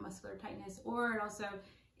of, you know, muscular tightness, or also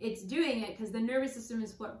it's doing it because the nervous system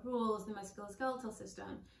is what rules the musculoskeletal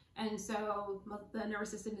system. And so the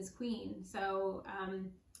nervous system is queen. So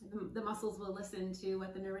the muscles will listen to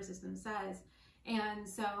what the nervous system says. And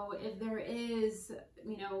so if there is,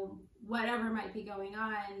 you know, whatever might be going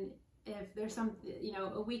on, if there's some, you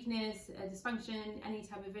know, a weakness, a dysfunction, any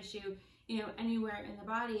type of issue, you know, anywhere in the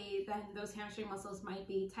body, then those hamstring muscles might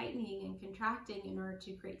be tightening and contracting in order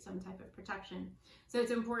to create some type of protection. So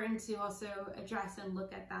it's important to also address and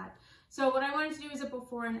look at that. So what I wanted to do is a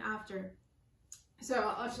before and after.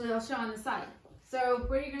 So I'll show on the side. So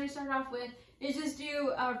what you're going to start off with is just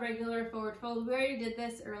do a regular forward fold. We already did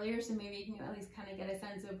this earlier, so maybe you can at least kind of get a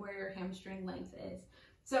sense of where your hamstring length is.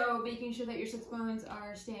 So making sure that your sits bones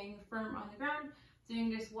are staying firm on the ground. So you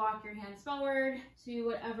can just walk your hands forward to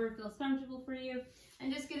whatever feels comfortable for you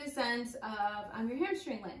and just get a sense of your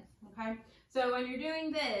hamstring length, okay? So when you're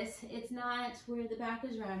doing this, it's not where the back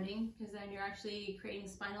is rounding, because then you're actually creating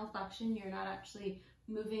spinal flexion. You're not actually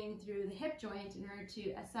moving through the hip joint in order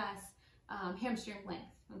to assess hamstring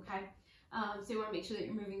length, okay? So you want to make sure that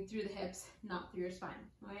you're moving through the hips, not through your spine,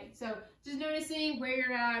 all right? So just noticing where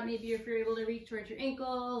you're at, maybe if you're able to reach towards your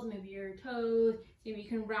ankles, maybe your toes, maybe you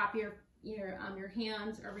can wrap your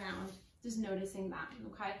hands around, just noticing that,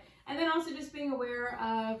 okay? And then also just being aware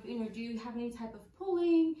of, you know, do you have any type of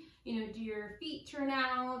pulling? You know, do your feet turn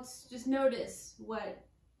out? Just notice what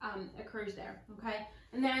occurs there, okay?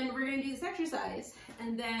 And then we're gonna do this exercise,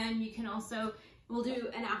 and then you can also, we'll do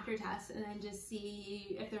an after test and then just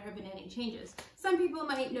see if there have been any changes. Some people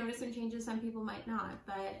might notice some changes, some people might not,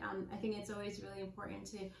 but I think it's always really important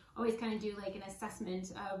to always kind of do like an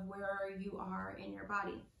assessment of where you are in your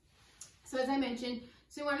body. So as I mentioned,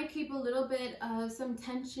 so you want to keep a little bit of some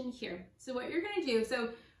tension here. So what you're going to do, so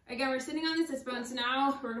again, we're sitting on the sits bone, so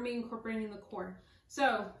now we're going to be incorporating the core.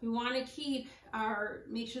 So we want to make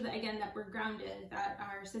sure that, again, that we're grounded, that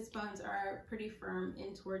our sits bones are pretty firm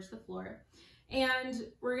in towards the floor. And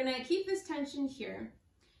we're going to keep this tension here.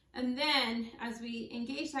 And then as we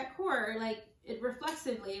engage that core, like it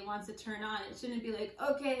reflexively wants to turn on. It shouldn't be like,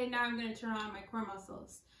 okay, now I'm going to turn on my core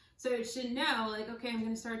muscles. So it should know, like, okay, I'm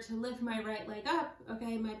going to start to lift my right leg up.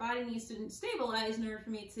 Okay, my body needs to stabilize in order for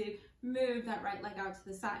me to move that right leg out to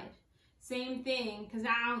the side. Same thing, because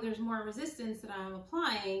now there's more resistance that I'm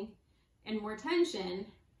applying and more tension.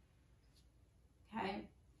 Okay,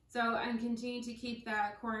 so I'm continuing to keep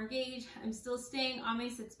that core engaged. I'm still staying on my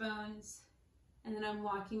sits bones, and then I'm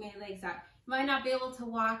walking my legs out. Might not be able to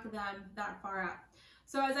walk them that far out.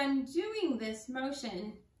 So as I'm doing this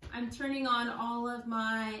motion, I'm turning on all of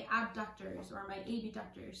my abductors or my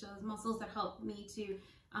abductors, so those muscles that help me to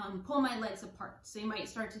pull my legs apart. So you might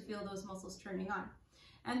start to feel those muscles turning on.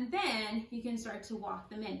 And then you can start to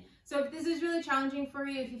walk them in. So if this is really challenging for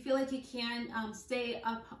you, if you feel like you can stay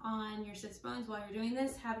up on your sits bones while you're doing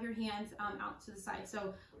this, have your hands out to the side.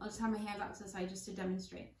 So I'll just have my hands out to the side just to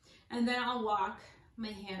demonstrate. And then I'll walk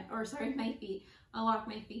my feet. I'll walk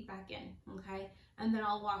my feet back in, okay? And then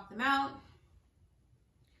I'll walk them out.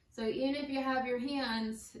 So even if you have your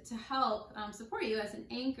hands to help support you as an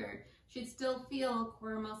anchor, you should still feel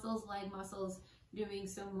core muscles, leg muscles doing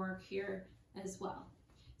some work here as well.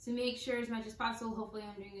 So make sure as much as possible, hopefully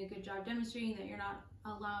I'm doing a good job demonstrating that you're not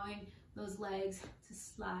allowing those legs to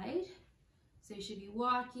slide. So you should be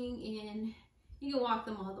walking in. You can walk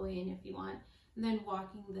them all the way in if you want, and then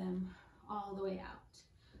walking them all the way out.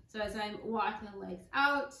 So as I'm walking the legs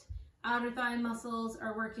out, outer thigh muscles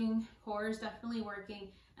are working, core is definitely working.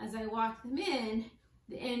 As I walk them in,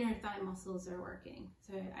 the inner thigh muscles are working.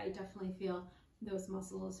 So I definitely feel those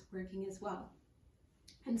muscles working as well.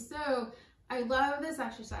 And so I love this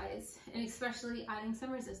exercise, and especially adding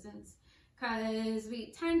some resistance, because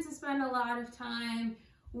we tend to spend a lot of time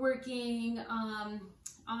working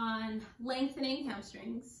on lengthening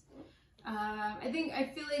hamstrings. I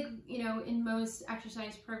feel like, you know, in most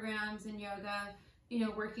exercise programs in yoga, you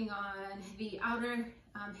know, working on the outer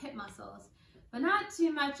hip muscles, but not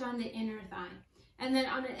too much on the inner thigh. And then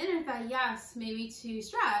on the inner thigh, yes, maybe to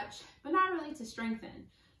stretch, but not really to strengthen.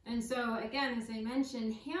 And so again, as I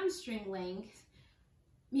mentioned, hamstring length,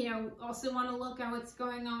 you know, also want to look at what's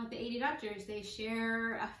going on with the adductors. They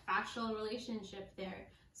share a fascial relationship there.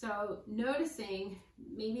 So noticing,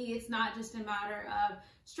 maybe it's not just a matter of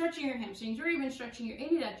stretching your hamstrings or even stretching your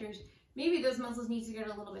adductors, maybe those muscles need to get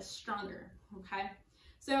a little bit stronger, okay?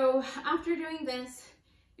 So after doing this,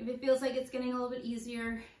 if it feels like it's getting a little bit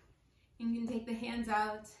easier, you can take the hands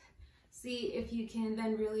out. See if you can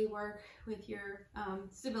then really work with your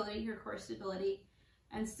stability, your core stability,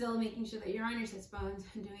 and still making sure that you're on your sits bones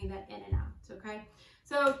and doing that in and out, okay?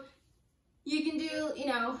 So you can do, you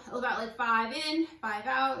know, about like 5 in, 5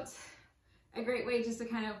 out. A great way just to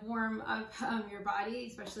kind of warm up your body,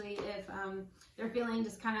 especially if they're feeling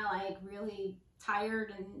just kind of like really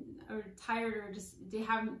tired or just they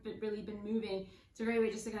haven't really been moving. It's a great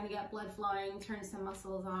way just to kind of get blood flowing, turn some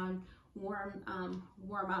muscles on, warm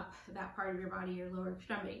up that part of your body, your lower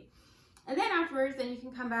extremity. And then afterwards, then you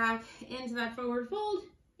can come back into that forward fold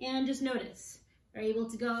and just notice. Are able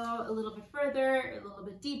to go a little bit further, a little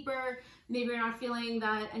bit deeper. Maybe you're not feeling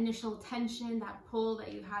that initial tension, that pull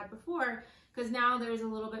that you had before, because now there's a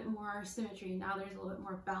little bit more symmetry. Now there's a little bit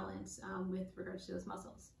more balance with regards to those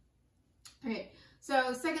muscles. All right,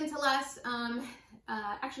 so second to last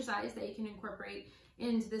exercise that you can incorporate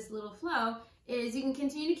into this little flow is you can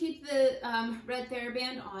continue to keep the red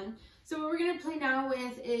TheraBand on. So what we're going to play now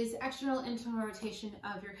with is external internal rotation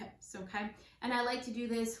of your hips, okay? And I like to do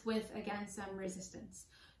this with, again, some resistance.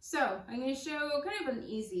 So I'm going to show kind of an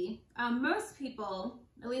easy. Most people,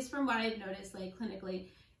 at least from what I've noticed, like clinically,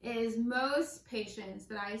 is most patients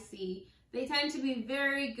that I see, they tend to be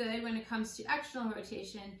very good when it comes to external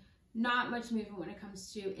rotation, not much movement when it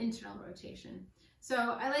comes to internal rotation.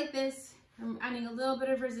 So I like this. I'm adding a little bit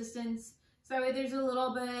of resistance. So that way there's a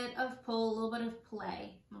little bit of pull, a little bit of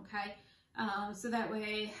play, okay? So that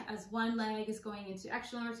way, as one leg is going into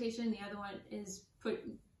external rotation, the other one is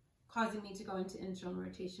causing me to go into internal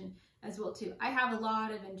rotation as well too. I have a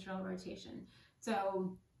lot of internal rotation.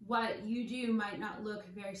 So what you do might not look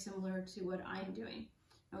very similar to what I'm doing,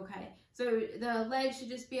 okay? So the leg should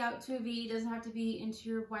just be out to a V, doesn't have to be into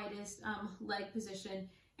your widest leg position.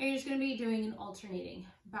 And you're just gonna be doing an alternating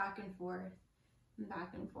back and forth and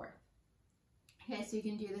back and forth. Okay, so you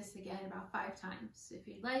can do this again about 5 times if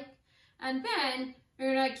you'd like. And then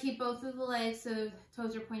you're gonna keep both of the legs so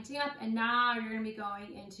toes are pointing up, and now you're gonna be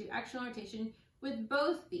going into external rotation with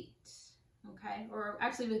both feet. okay? Or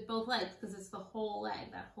actually with both legs, because it's the whole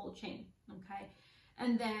leg, that whole chain, okay?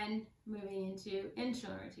 And then moving into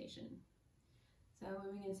internal rotation. So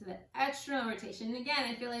moving into the external rotation. And again,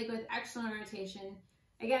 I feel like with external rotation,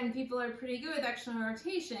 again, people are pretty good with external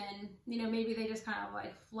rotation. You know, maybe they just kind of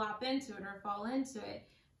like flop into it or fall into it.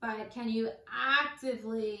 But can you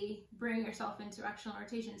actively bring yourself into external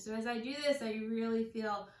rotation? So as I do this, I really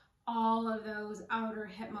feel all of those outer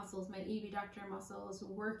hip muscles, my abductor muscles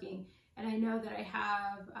working. And I know that I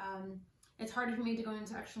have, it's harder for me to go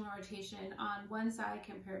into external rotation on one side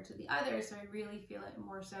compared to the other. So I really feel it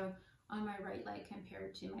more so on my right leg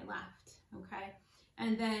compared to my left, okay?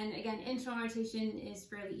 And then again, internal rotation is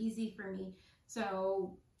fairly easy for me.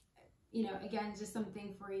 So, you know, again, just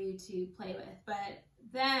something for you to play with. But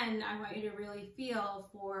then I want you to really feel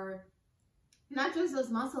for not just those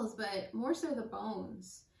muscles, but more so the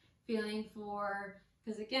bones. Feeling for,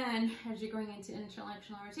 because again, as you're going into internal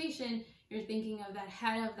external rotation, you're thinking of that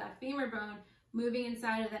head of that femur bone moving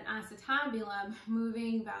inside of that acetabulum,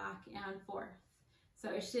 moving back and forth. So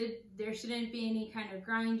there shouldn't be any kind of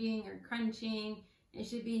grinding or crunching. It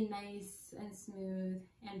should be nice and smooth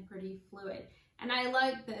and pretty fluid. And I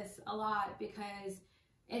like this a lot because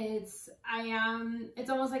it's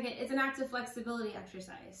almost like it's an active flexibility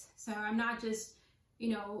exercise. So I'm not just, you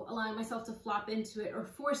know, allowing myself to flop into it or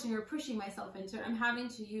forcing or pushing myself into it. I'm having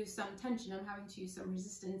to use some tension. I'm having to use some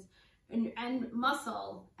resistance and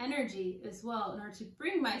muscle energy as well in order to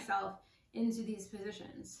bring myself into these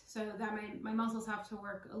positions, so that my muscles have to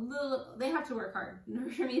work they have to work hard in order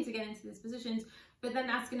for me to get into these positions. But then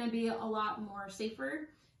that's going to be a lot more safer.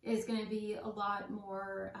 It's going to be a lot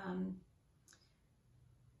more,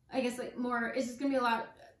 I guess, like more, it's just going to be a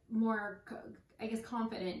lot more, I guess,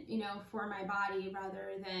 confident, you know, for my body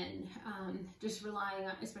rather than just relying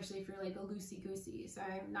on, especially if you're like a loosey-goosey. So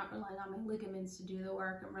I'm not relying on my ligaments to do the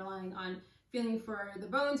work. I'm relying on feeling for the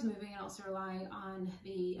bones moving and also relying on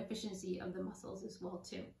the efficiency of the muscles as well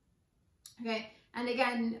too. Okay, and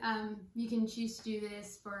again, you can choose to do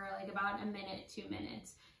this for like about a minute, 2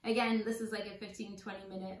 minutes. Again, this is like a 15-20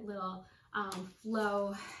 minute little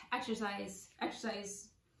flow exercise, a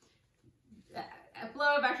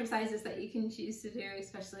flow of exercises that you can choose to do,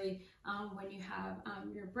 especially when you have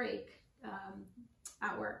your break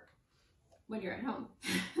at work, when you're at home.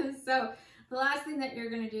 So the last thing that you're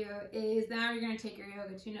going to do is now you're going to take your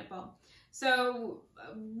yoga tune-up ball. So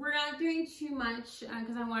we're not doing too much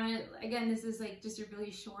because I want to, again, this is like just a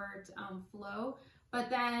really short flow, but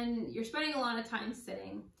then you're spending a lot of time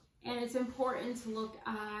sitting, and it's important to look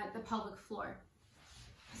at the pelvic floor.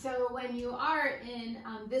 So when you are in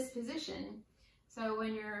this position, so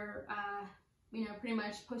when you're, you know, pretty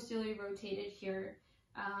much posteriorly rotated here,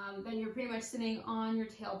 then you're pretty much sitting on your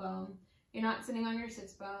tailbone. You're not sitting on your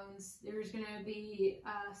sits bones. There's going to be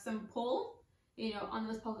some pull, you know, on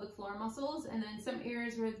those pelvic floor muscles, and then some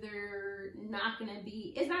areas where they're not going to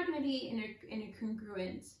be, it's not going to be in a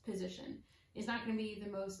congruent position. It's not going to be the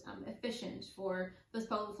most efficient for those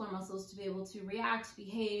pelvic floor muscles to be able to react,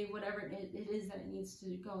 behave, whatever it is that it needs to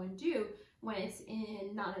go and do when it's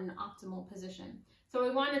in not an optimal position. So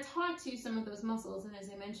we want to talk to some of those muscles, and as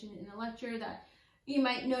I mentioned in the lecture, that you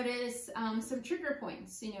might notice some trigger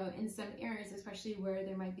points, you know, in some areas, especially where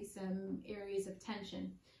there might be some areas of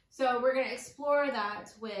tension. So we're going to explore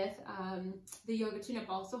that with the yoga tune-up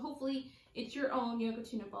ball. So hopefully it's your own yoga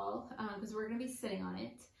tune-up ball because we're going to be sitting on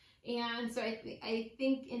it. And so I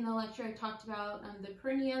think in the lecture I talked about the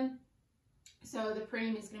perineum. So the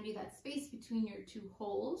perineum is going to be that space between your two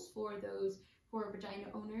holes for those who are vagina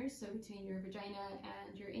owners. So between your vagina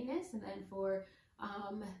and your anus, and then for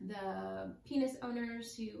the penis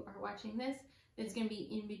owners who are watching this, it's going to be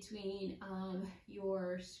in between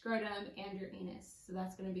your scrotum and your anus. So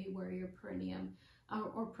that's going to be where your perineum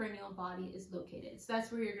or perineal body is located. So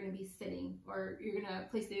that's where you're going to be sitting, or you're going to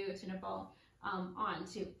place the yoga tune-up ball on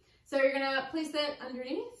too. So you're going to place that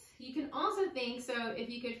underneath. You can also think, so if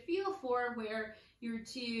you could feel for where your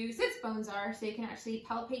two sits bones are, so you can actually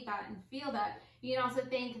palpate that and feel that. You can also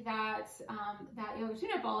think that that yoga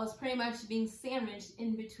tune-up ball is pretty much being sandwiched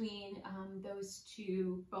in between those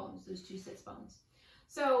two bones, those two sits bones.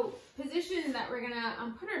 So position that we're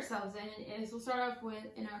gonna put ourselves in is, we'll start off with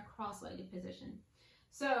in a cross-legged position.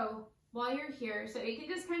 So while you're here, so you can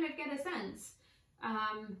just kind of get a sense.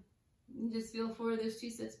 Just feel for those two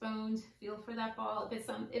sits bones, feel for that ball. If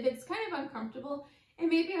it's kind of uncomfortable, it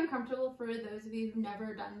may be uncomfortable for those of you who've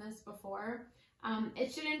never done this before.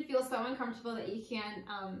 It shouldn't feel so uncomfortable that you can't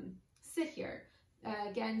sit here.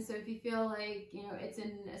 Again, so if you feel like, you know, it's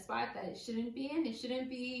in a spot that it shouldn't be in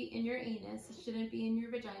your anus, it shouldn't be in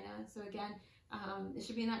your vagina. So again, It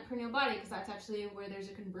should be in that perineal body because that's actually where there's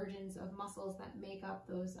a convergence of muscles that make up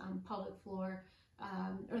those pelvic floor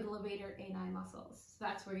or the levator ani muscles. So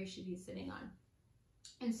that's where you should be sitting on.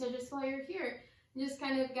 And so just while you're here, just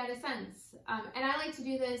kind of get a sense. And I like to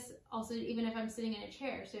do this also even if I'm sitting in a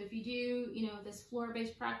chair. So if you do, this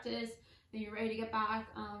floor-based practice, then you're ready to get back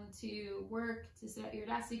to work, to sit at your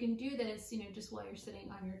desk, you can do this, just while you're sitting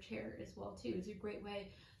on your chair as well too. It's a great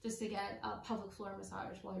way just to get a pelvic floor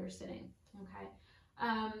massage while you're sitting, okay?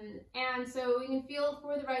 And so you can feel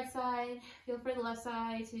for the right side, feel for the left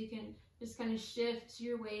side, so you can just kind of shift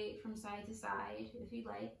your weight from side to side if you'd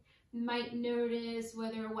like. You might notice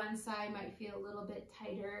whether one side might feel a little bit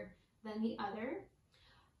tighter than the other.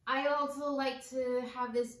 I also like to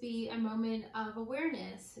have this be a moment of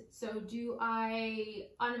awareness. So do I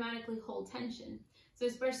automatically hold tension? So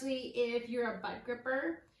especially if you're a butt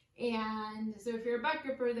gripper, and so if you're a butt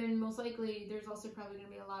gripper, then most likely there's also probably going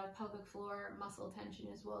to be a lot of pelvic floor muscle tension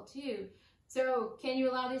as well too. So can you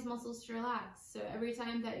allow these muscles to relax? So every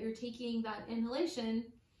time that you're taking that inhalation,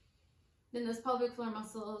 then those pelvic floor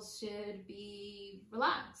muscles should be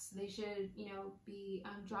relaxed. They should, be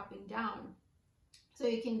dropping down. So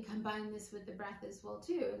you can combine this with the breath as well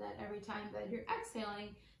too, that every time that you're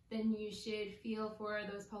exhaling, then you should feel for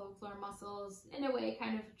those pelvic floor muscles in a way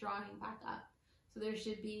kind of drawing back up. So there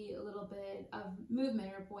should be a little bit of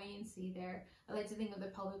movement or buoyancy there. I like to think of the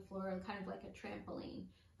pelvic floor kind of like a trampoline.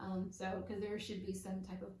 Because there should be some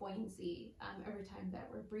type of buoyancy every time that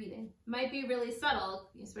we're breathing. Might be really subtle,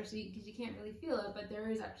 especially because you can't really feel it, but there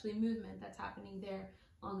is actually movement that's happening there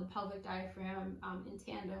on the pelvic diaphragm in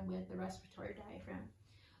tandem with the respiratory diaphragm.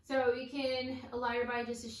 So you can allow your body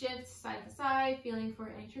just to shift side to side, feeling for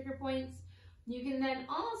any trigger points. You can then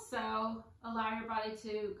also allow your body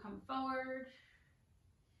to come forward.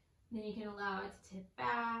 Then you can allow it to tip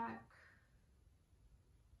back.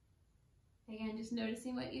 Again, just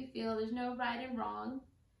noticing what you feel. There's no right and wrong.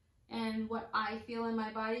 And what I feel in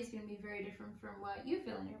my body is going to be very different from what you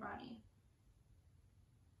feel in your body.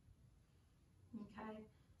 Okay.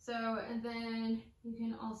 So, and then you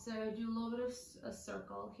can also do a little bit of a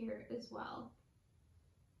circle here as well.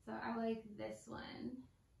 So I like this one.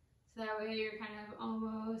 So that way you're kind of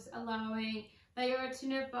almost allowing that your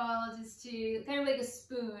tunic ball just to kind of like a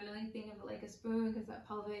spoon. I like to think of it like a spoon because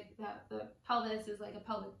the pelvis is like a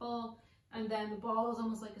pelvic bowl. And then the ball is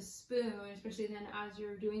almost like a spoon, especially then as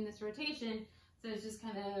you're doing this rotation. So it's just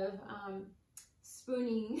kind of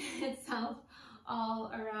spooning itself all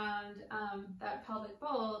around that pelvic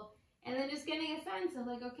bowl. And then just getting a sense of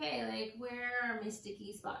like, okay, like where are my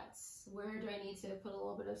sticky spots? Where do I need to put a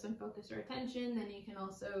little bit of some focus or attention? Then you can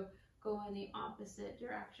also go in the opposite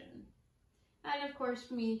direction. And of course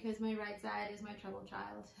for me, because my right side is my trouble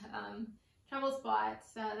child, trouble spots,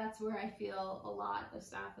 that's where I feel a lot of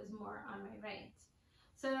stuff is more on my right.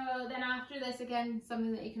 So then after this, again,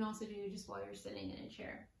 something that you can also do just while you're sitting in a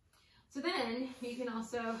chair. So then you can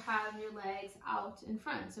also have your legs out in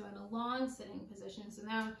front, so in a long sitting position. So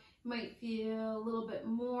now you might feel a little bit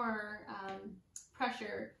more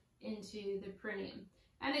pressure into the perineum.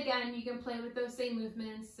 And again, you can play with those same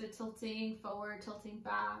movements, so tilting forward, tilting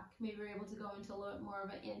back. Maybe you're able to go into a little bit more of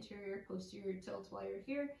an anterior, posterior tilt while you're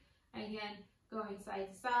here. Again, going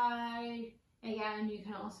side to side. Again, you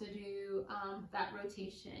can also do that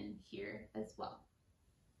rotation here as well.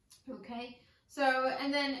 Okay, so,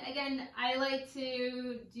 and then again, I like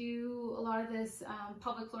to do a lot of this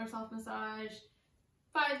pelvic floor self-massage,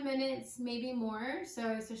 5 minutes, maybe more.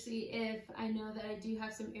 So especially if I know that I do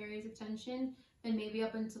have some areas of tension, then maybe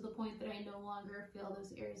up until the point that I no longer feel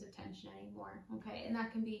those areas of tension anymore. Okay, and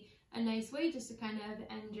that can be a nice way just to kind of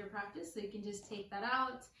end your practice. So you can just take that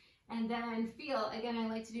out. And then feel, again, I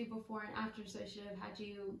like to do before and after, so I should have had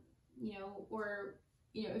you,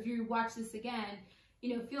 if you watch this again,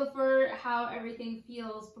 feel for how everything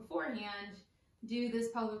feels beforehand, do this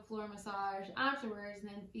pelvic floor massage afterwards,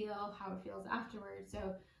 and then feel how it feels afterwards.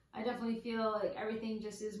 So I definitely feel like everything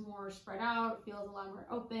just is more spread out, feels a lot more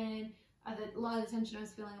open. A lot of the tension I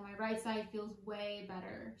was feeling on my right side feels way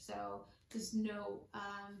better. So just note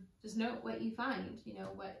what you find,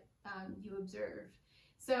 what you observe.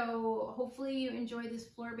 So hopefully you enjoy this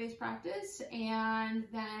floor-based practice, and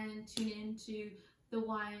then tune in to the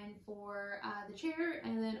one for the chair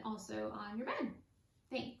and then also on your bed.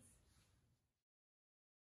 Thanks.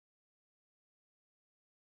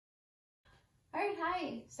 All right,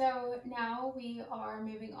 hi. So now we are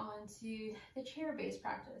moving on to the chair-based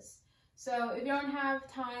practice. So if you don't have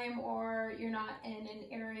time, or you're not in an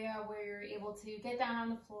area where you're able to get down on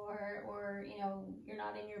the floor, or you're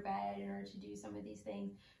not in your bed in order to do some of these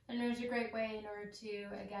things, then there's a great way in order to,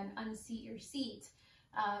 again, unseat your seat,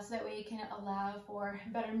 so that way you can allow for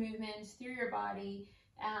better movements through your body,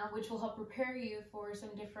 which will help prepare you for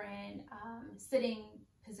some different sitting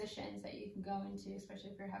positions that you can go into,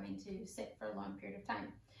 especially if you're having to sit for a long period of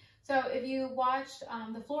time. So if you watched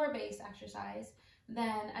the floor-based exercise,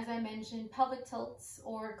 then as I mentioned, pelvic tilts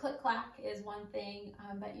or click-clack is one thing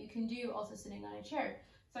that you can do also sitting on a chair.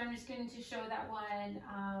 So I'm just going to show that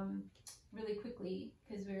one really quickly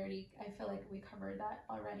because I feel like we covered that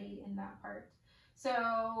already in that part.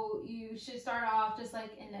 So you should start off just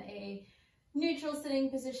like in a neutral sitting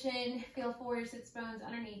position. Feel for your sit bones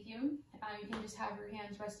underneath you. You can just have your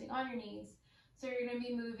hands resting on your knees. So you're going to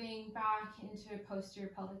be moving back into a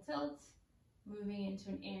posterior pelvic tilt, moving into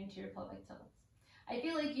an anterior pelvic tilt. I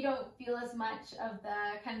feel like you don't feel as much of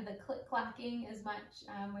the kind of the click-clacking as much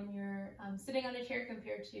when you're sitting on a chair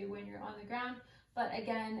compared to when you're on the ground. But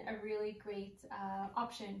again, a really great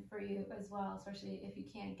option for you as well, especially if you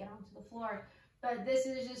can't get onto the floor. But this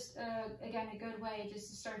is just, again, a good way just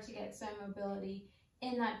to start to get some mobility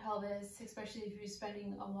in that pelvis, especially if you're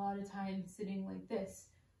spending a lot of time sitting like this.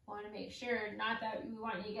 We want to make sure, not that we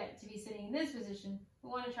want you to be sitting in this position, we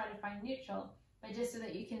want to try to find neutral, but just so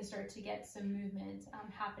that you can start to get some movement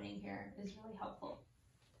happening here is really helpful.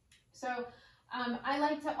 So I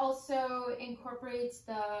like to also incorporate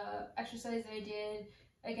the exercise that I did,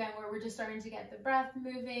 again, where we're just starting to get the breath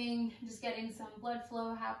moving, just getting some blood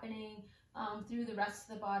flow happening through the rest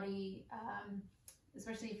of the body,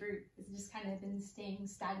 especially if it's just kind of been staying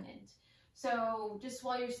stagnant. So just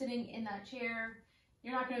while you're sitting in that chair,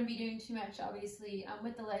 you're not going to be doing too much, obviously.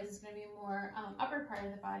 With the legs, it's going to be more upper part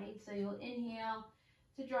of the body. So you'll inhale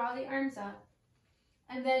to draw the arms up,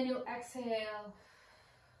 and then you'll exhale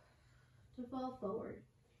to fall forward.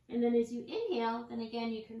 And then as you inhale, then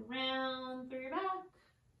again, you can round through your back,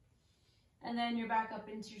 and then you're back up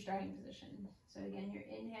into your starting position. So again, your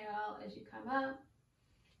inhale as you come up,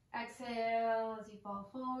 exhale as you fall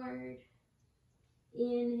forward,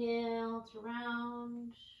 inhale to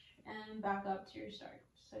round, and back up to your start.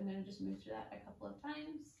 So I'm going to just move through that a couple of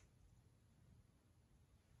times.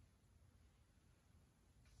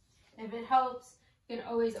 If it helps, you can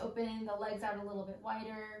always open the legs out a little bit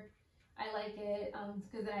wider. I like it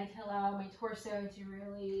because then I can allow my torso to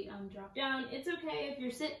really drop down. It's okay if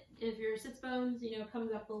your sits bones,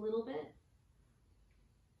 comes up a little bit.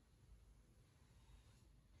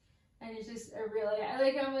 And it's just I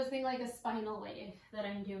like almost think like a spinal wave that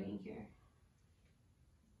I'm doing here.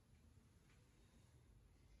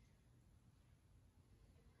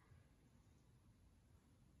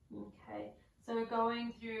 Okay, so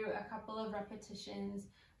going through a couple of repetitions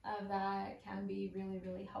of that can be really,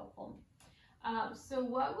 really helpful. So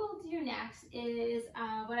what we'll do next is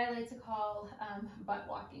what I like to call butt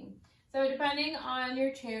walking. So depending on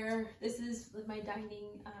your chair, this is my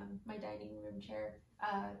dining room chair.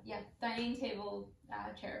 Dining table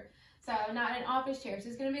chair. So not an office chair. So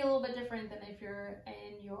it's going to be a little bit different than if you're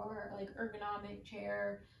in your like ergonomic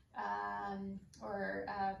chair or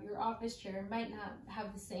your office chair might not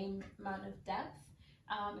have the same amount of depth.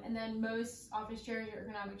 And then most office chairs or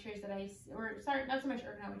ergonomic chairs not so much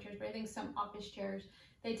ergonomic chairs, but I think some office chairs,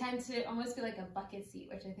 they tend to almost feel like a bucket seat,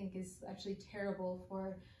 which I think is actually terrible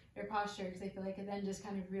for your posture because I feel like it then just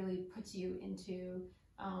kind of really puts you into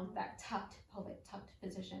that pelvic tucked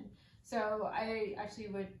position. So I actually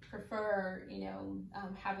would prefer,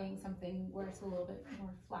 having something where it's a little bit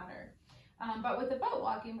more flatter. But with the butt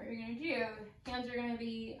walking, what you're going to do, hands are going to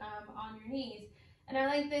be on your knees. And I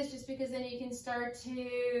like this just because then you can start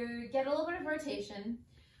to get a little bit of rotation.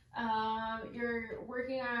 You're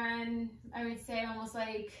working on, I would say, almost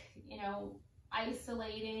like,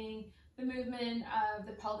 isolating the movement of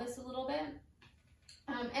the pelvis a little bit.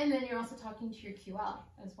 And then you're also talking to your QL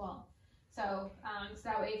as well. So, so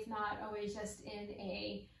that way it's not always just in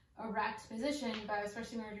a erect position, but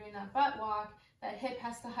especially when you're doing that butt walk, that hip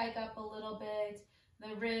has to hike up a little bit.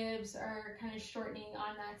 The ribs are kind of shortening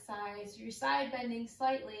on that side. So you're side bending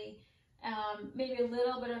slightly, maybe a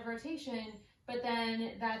little bit of rotation, but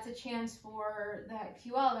then that's a chance for that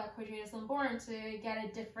QL, that quadratus lumborum, to get a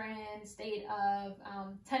different state of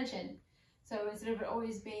tension. So instead of it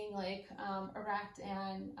always being like erect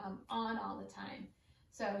and on all the time.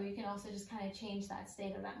 So you can also just kind of change that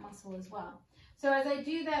state of that muscle as well. So as I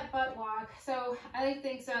do that butt walk, so I like to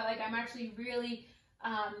think so like I'm actually really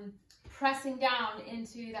pressing down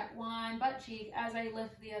into that one butt cheek as I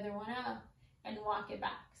lift the other one up and walk it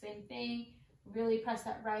back. Same thing, really press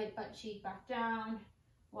that right butt cheek back down,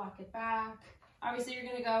 walk it back. Obviously you're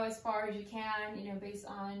gonna go as far as you can, based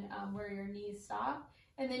on where your knees stop,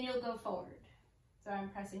 and then you'll go forward. So I'm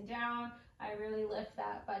pressing down, I really lift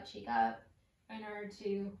that butt cheek up in order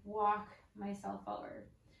to walk myself forward.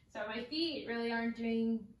 So my feet really aren't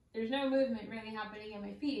doing, there's no movement really happening in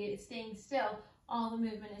my feet. It's staying still. All the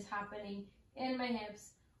movement is happening in my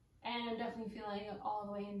hips, and I'm definitely feeling it all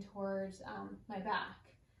the way in towards my back.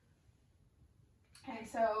 Okay,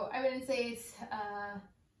 so I wouldn't say it's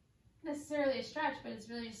necessarily a stretch, but it's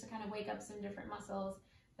really just to kind of wake up some different muscles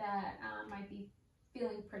that might be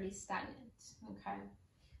feeling pretty stagnant. Okay,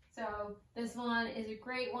 so this one is a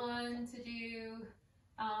great one to do.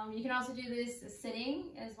 You can also do this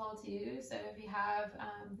sitting as well too. So if you have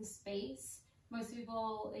the space, most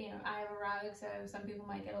people, you know, I have a rug, so some people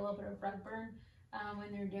might get a little bit of rug burn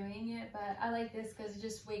when they're doing it, but I like this because it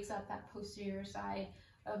just wakes up that posterior side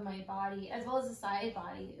of my body as well as the side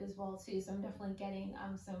body as well too. So I'm definitely getting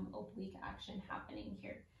some oblique action happening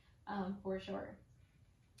here for sure.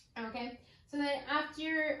 Okay, so then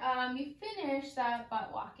after you finish that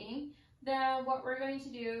butt walking, then what we're going to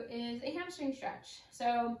do is a hamstring stretch.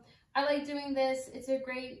 So I like doing this. It's a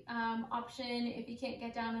great option if you can't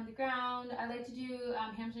get down on the ground. I like to do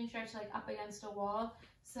hamstring stretch like up against a wall.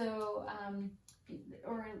 So,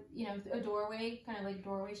 or, you know, a doorway, kind of like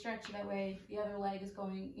doorway stretch. That way the other leg is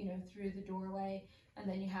going, you know, through the doorway, and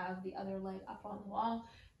then you have the other leg up on the wall.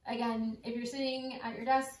 Again, if you're sitting at your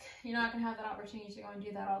desk, you're not gonna have that opportunity to go and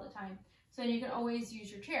do that all the time. So you can always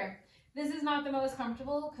use your chair. This is not the most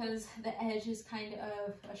comfortable because the edge is kind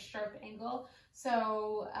of a sharp angle.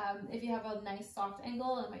 So if you have a nice soft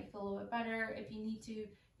angle, it might feel a little bit better. If you need to,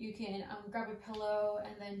 you can grab a pillow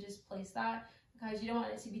and then just place that, because you don't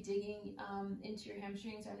want it to be digging into your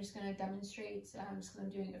hamstrings. I'm just going to demonstrate, just because I'm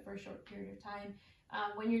doing it for a short period of time.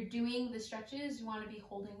 When you're doing the stretches, you want to be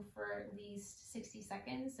holding for at least 60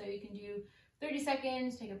 seconds. So you can do 30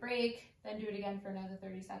 seconds, take a break, then do it again for another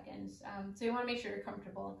 30 seconds. So you want to make sure you're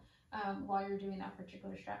comfortable while you're doing that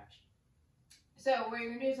particular stretch. So what you're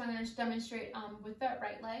going to do is I'm going to demonstrate with that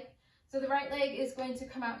right leg. So the right leg is going to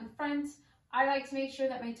come out in front. I like to make sure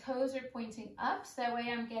that my toes are pointing up, so that way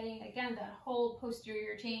I'm getting, again, that whole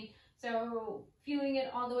posterior chain. So feeling it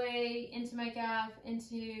all the way into my calf,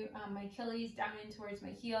 into my Achilles, down in towards my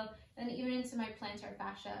heel, and even into my plantar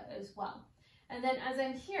fascia as well. And then as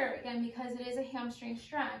I'm here, again, because it is a hamstring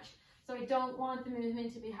stretch, so I don't want the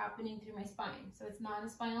movement to be happening through my spine. So it's not a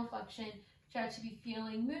spinal flexion. You should actually be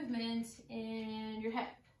feeling movement in your hip.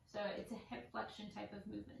 So it's a hip flexion type of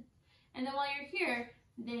movement. And then while you're here,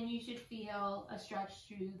 then you should feel a stretch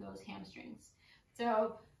through those hamstrings.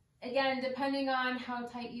 So again, depending on how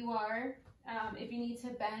tight you are, if you need to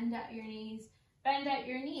bend at your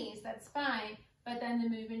knees, that's fine, but then the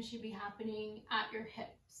movement should be happening at your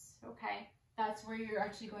hips, okay? That's where you're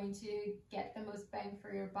actually going to get the most bang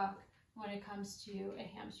for your buck when it comes to a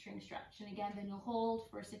hamstring stretch. And again, then you'll hold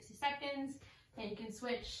for 60 seconds, and you can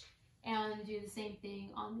switch and do the same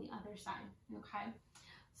thing on the other side, okay?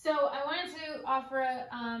 So I wanted to offer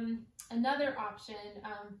another option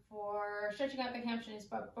for stretching out the hamstrings,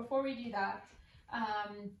 but before we do that,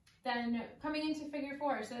 then coming into figure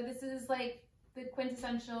four. So this is like the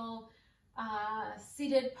quintessential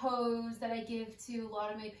seated pose that I give to a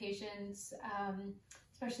lot of my patients,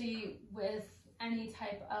 especially with any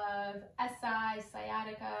type of SI,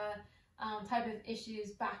 sciatica type of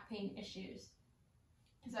issues, back pain issues.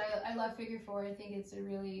 So I love figure four. I think it's a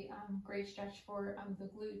really great stretch for the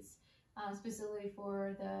glutes, specifically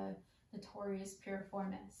for the notorious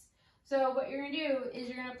piriformis. So what you're gonna do is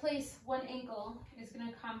you're gonna place one ankle. It's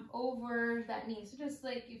gonna come over that knee. So just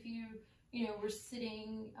like if you know, were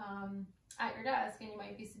sitting at your desk and you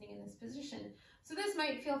might be sitting in this position. So this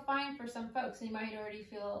might feel fine for some folks, and you might already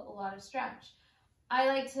feel a lot of stretch. I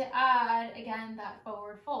like to add, again, that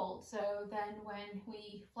forward fold. So then when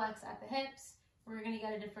we flex at the hips, we're going to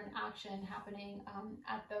get a different action happening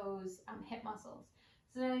at those hip muscles.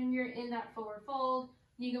 So then you're in that forward fold.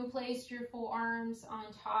 You can place your forearms on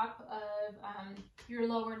top of your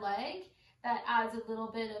lower leg. That adds a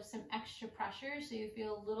little bit of some extra pressure, so you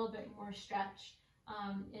feel a little bit more stretch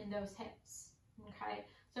in those hips, okay?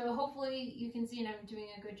 So hopefully you can see, and I'm doing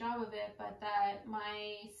a good job of it, but that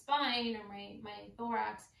my spine or my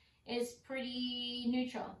thorax is pretty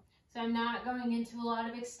neutral. So I'm not going into a lot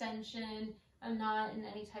of extension. I'm not in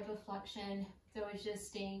any type of flexion. So it's just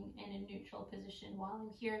staying in a neutral position while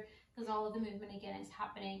I'm here, because all of the movement, again, is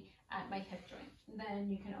happening at my hip joint. And then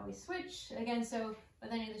you can always switch. Again, so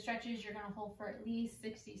with any of the stretches, you're going to hold for at least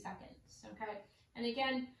 60 seconds, okay? And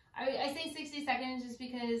again, I say 60 seconds just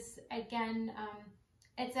because, again,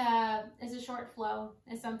 it's a short flow.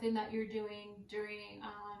 It's something that you're doing during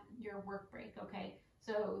your work break, okay?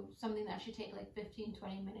 So something that should take like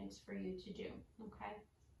 15-20 minutes for you to do, okay?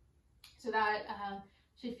 So that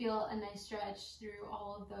should feel a nice stretch through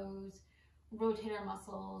all of those rotator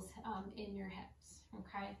muscles in your hips,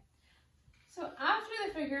 okay? So after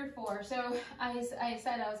the figure four, so I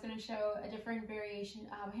said I was going to show a different variation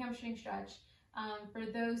of hamstring stretch for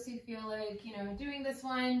those who feel like, you know, doing this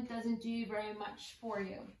one doesn't do very much for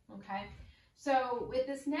you, okay? So with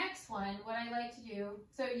this next one, what I like to do,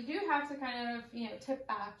 so you do have to kind of, you know, tip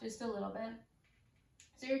back just a little bit.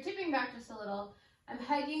 So you're tipping back just a little. I'm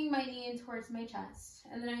hugging my knee in towards my chest,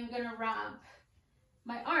 and then I'm going to wrap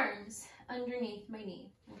my arms underneath my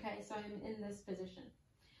knee, okay? So I'm in this position.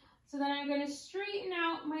 So then I'm going to straighten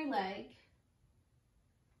out my leg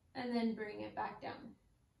and then bring it back down.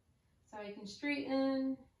 So I can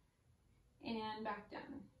straighten and back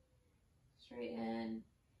down. Straighten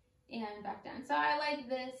and back down. So I like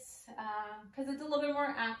this because it's a little bit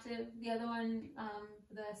more active. The other one,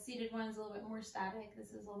 the seated one, is a little bit more static. This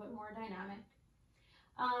is a little bit more dynamic.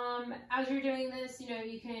 As you're doing this, you know,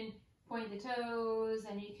 you can point the toes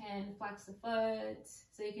and you can flex the foot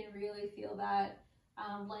so you can really feel that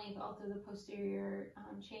length all through the posterior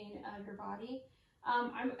chain of your body.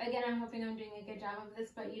 I'm hoping I'm doing a good job of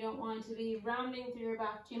this, but you don't want to be rounding through your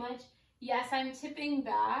back too much. Yes, I'm tipping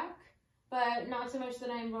back, but not so much that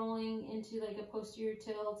I'm rolling into like a posterior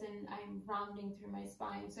tilt and I'm rounding through my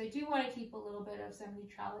spine. So I do want to keep a little bit of some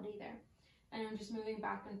neutrality there. And I'm just moving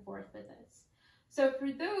back and forth with this. So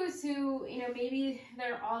for those who, you know, maybe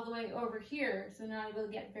they're all the way over here, so not able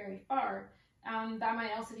to get very far, that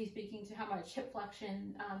might also be speaking to how much hip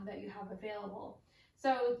flexion that you have available.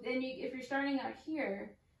 So then if you're starting out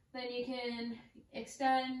here, then you can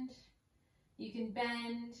extend, you can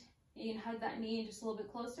bend, you can hug that knee just a little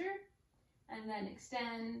bit closer, and then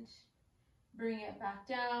extend, bring it back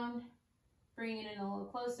down, bring it in a little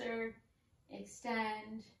closer,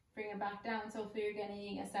 extend, bring it back down. So hopefully you're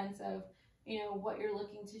getting a sense of, you know, what you're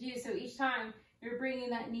looking to do. So each time you're bringing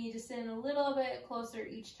that knee just in a little bit closer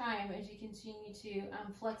each time as you continue to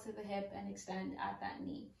flex at the hip and extend at that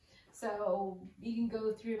knee. So you can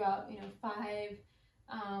go through about, you know, 5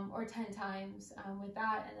 or 10 times with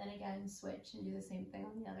that, and then again switch and do the same thing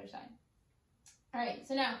on the other side. All right,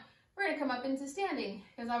 so now we're going to come up into standing,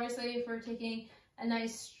 because obviously if we're taking a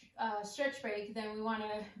nice stretch break, then we want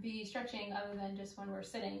to be stretching other than just when we're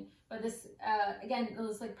sitting. But this, again, it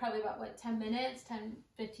was like probably about, what, 10 minutes, 10,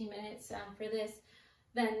 15 minutes for this,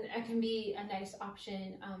 then it can be a nice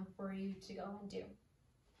option for you to go and do.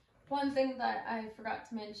 One thing that I forgot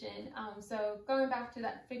to mention, so going back to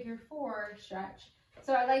that figure 4 stretch,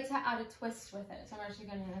 so I like to add a twist with it. So I'm actually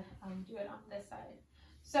going to do it on this side.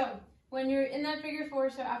 So when you're in that figure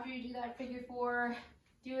 4, so after you do that figure 4,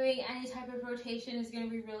 doing any type of rotation is going to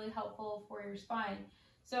be really helpful for your spine.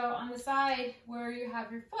 So on the side where you have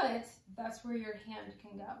your foot, that's where your hand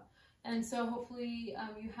can go. And so hopefully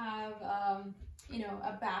you have, you know,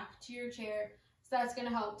 a back to your chair. So that's going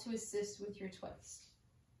to help to assist with your twist.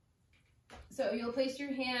 So you'll place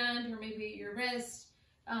your hand or maybe your wrist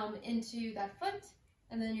into that foot,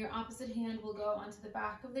 and then your opposite hand will go onto the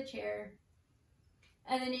back of the chair.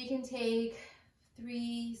 And then you can take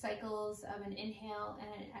 3 cycles of an inhale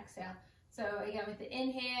and an exhale. So again, with the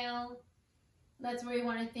inhale, that's where you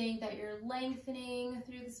want to think that you're lengthening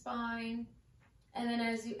through the spine. And then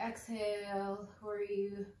as you exhale, where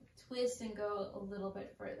you twist and go a little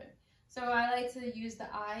bit further. So I like to use the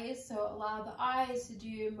eyes, so allow the eyes to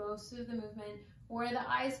do most of the movement. Where the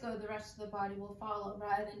eyes go, the rest of the body will follow,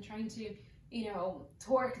 rather than trying to, you know,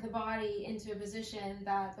 torque the body into a position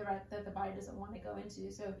that the body doesn't want to go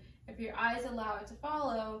into. So if your eyes allow it to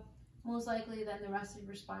follow, most likely then the rest of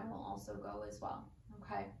your spine will also go as well,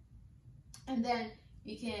 okay? And then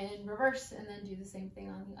you can reverse and then do the same thing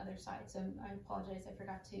on the other side. So I apologize, I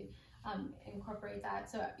forgot to incorporate that.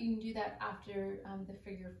 So you can do that after the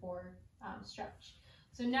figure 4 stretch.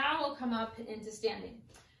 So now we'll come up into standing.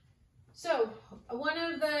 So one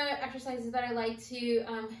of the exercises that I like to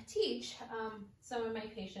teach some of my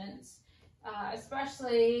patients,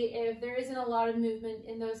 especially if there isn't a lot of movement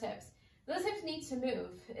in those hips need to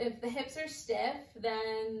move. If the hips are stiff,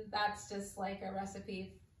 then that's just like a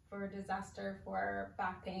recipe for disaster for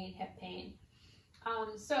back pain, hip pain.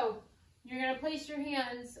 So you're going to place your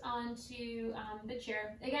hands onto the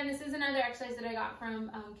chair. Again, this is another exercise that I got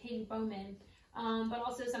from Katie Bowman, but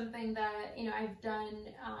also something that, you know, I've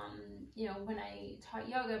done, you know, when I taught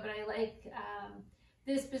yoga, but I like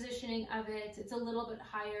this positioning of it. It's a little bit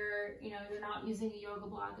higher, you know, you're not using a yoga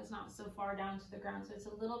block. It's not so far down to the ground, so it's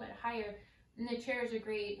a little bit higher. And the chair is a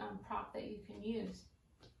great prop that you can use.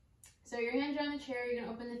 So your hands are on the chair, you're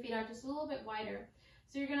going to open the feet out just a little bit wider.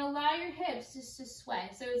 So you're going to allow your hips just to sway.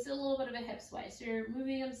 So it's a little bit of a hip sway. So you're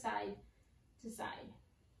moving them side to side.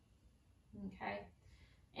 Okay.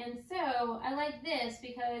 And so I like this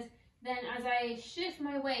because then as I shift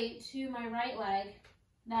my weight to my right leg,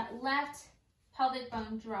 that left pelvic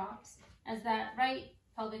bone drops. As that right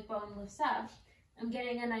pelvic bone lifts up, I'm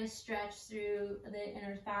getting a nice stretch through the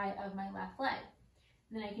inner thigh of my left leg.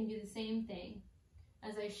 And then I can do the same thing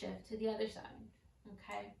as I shift to the other side,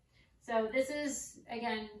 okay? So this is,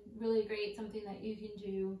 again, really great, something that you can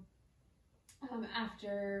do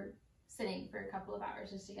after sitting for a couple of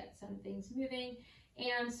hours just to get some things moving.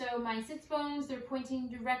 And so my sits bones, they're pointing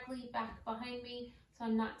directly back behind me, so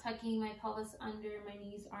I'm not tucking my pelvis under, my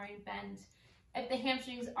knees aren't bent. If the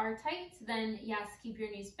hamstrings are tight, then yes, keep your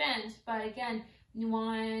knees bent, but again, you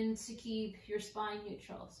want to keep your spine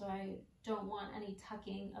neutral, so I don't want any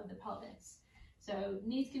tucking of the pelvis. So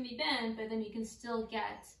knees can be bent, but then you can still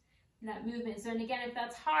get that movement. So, and again, if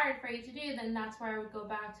that's hard for you to do, then that's where I would go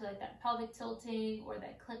back to like that pelvic tilting or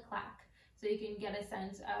that click-clack. So you can get a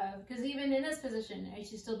sense of, because even in this position, I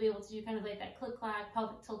should still be able to do kind of like that click-clack,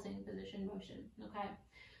 pelvic tilting position motion, okay?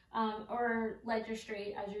 Or legs are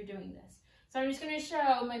straight as you're doing this. So I'm just going to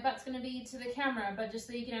show, my butt's going to be to the camera, but just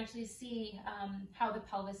so you can actually see how the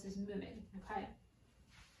pelvis is moving, okay?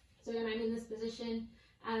 So again, I'm in this position.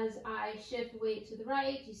 As I shift weight to the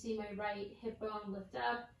right, you see my right hip bone lift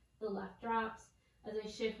up, the left drops. As I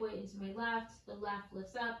shift weight into my left, the left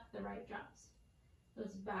lifts up, the right drops.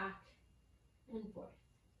 Goes back and forth,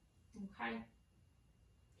 okay?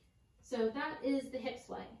 So that is the hip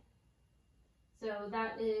sway. So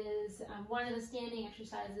that is one of the standing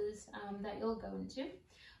exercises that you'll go into.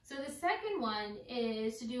 So the second one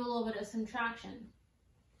is to do a little bit of some traction.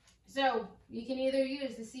 So you can either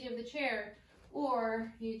use the seat of the chair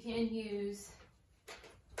or you can use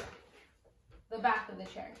the back of the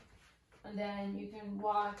chair. And then you can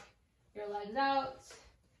walk your legs out,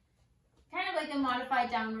 kind of like a modified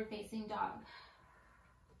downward facing dog.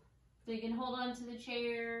 So you can hold on to the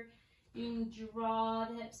chair. You can draw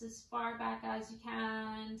the hips as far back as you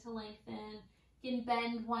can to lengthen. You can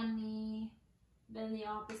bend one knee, bend the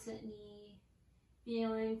opposite knee,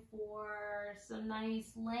 feeling for some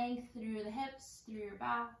nice length through the hips, through your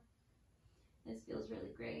back. This feels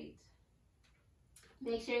really great.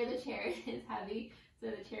 Make sure the chair is heavy so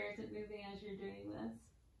the chair isn't moving as you're doing this.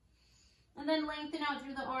 And then lengthen out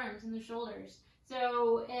through the arms and the shoulders.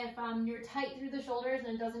 So if you're tight through the shoulders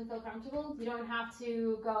and it doesn't feel comfortable, you don't have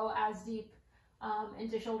to go as deep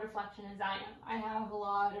into shoulder flexion as I am. I have a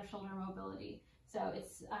lot of shoulder mobility, so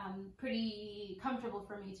it's pretty comfortable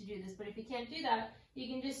for me to do this. But if you can't do that,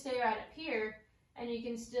 you can just stay right up here and you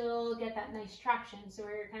can still get that nice traction. So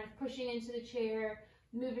where you're kind of pushing into the chair,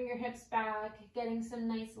 moving your hips back, getting some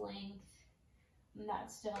nice length. And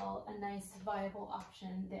that's still a nice viable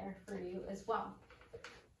option there for you as well.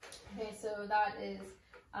 Okay, so that is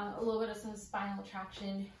a little bit of some spinal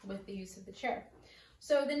traction with the use of the chair.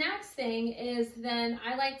 So the next thing is then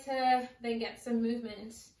I like to then get some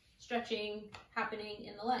movement, stretching happening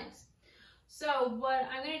in the legs. So what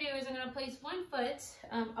I'm going to do is I'm going to place one foot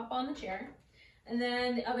up on the chair, and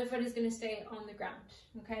then the other foot is going to stay on the ground,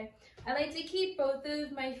 okay? I like to keep both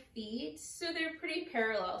of my feet so they're pretty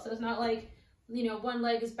parallel. So it's not like, you know, one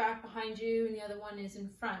leg is back behind you and the other one is in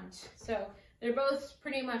front. So they're both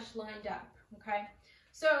pretty much lined up, okay?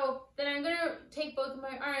 So then I'm going to take both of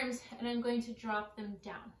my arms and I'm going to drop them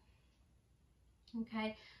down,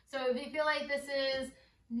 okay? So if you feel like this is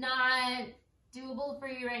not doable for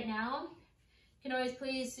you right now, you can always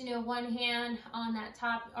place, you know, one hand on that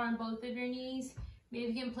top, on both of your knees.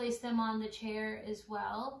 Maybe you can place them on the chair as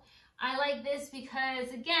well. I like this because,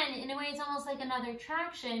 again, in a way it's almost like another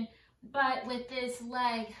traction, but with this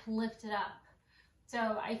leg lifted up. So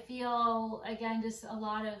I feel, again, just a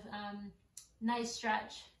lot of nice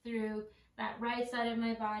stretch through that right side of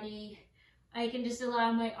my body. I can just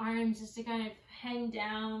allow my arms just to kind of hang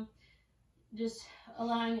down, just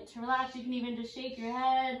allowing it to relax. You can even just shake your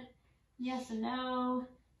head, yes and no.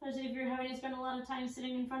 Especially if you're having to spend a lot of time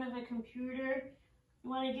sitting in front of a computer. You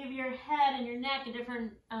want to give your head and your neck a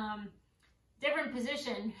different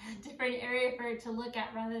position, different area for it to look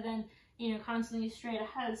at rather than, you know, constantly straight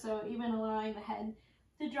ahead. So even allowing the head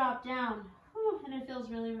to drop down, and it feels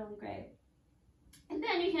really, really great. And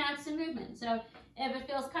then you can add some movement. So if it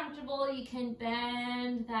feels comfortable, you can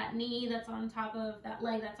bend that knee that's on top of, that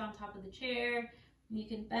leg that's on top of the chair. You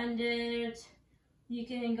can bend it. You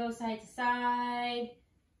can go side to side.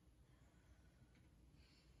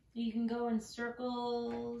 You can go in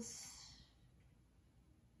circles.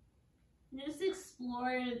 Just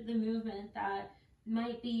explore the movement that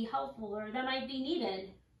might be helpful or that might be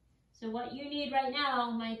needed. So what you need right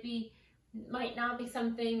now might not be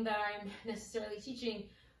something that I'm necessarily teaching.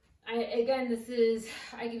 I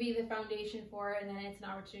give you the foundation for it, and then it's an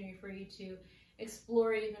opportunity for you to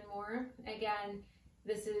explore even more. Again,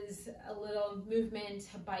 this is a little movement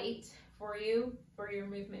bite for you for your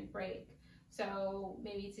movement break. So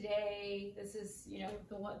maybe today this is, you know,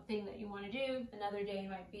 the one thing that you want to do. Another day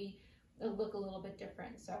might be look a little bit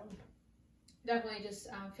different. So definitely just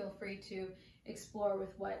feel free to explore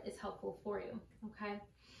with what is helpful for you. Okay.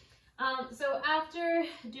 So after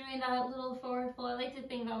doing that little forward fold, I like to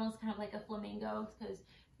think of almost kind of like a flamingo, because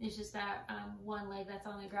it's just that one leg that's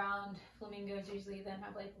on the ground. Flamingos usually then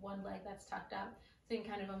have like one leg that's tucked up. So you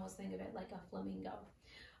can kind of almost think of it like a flamingo.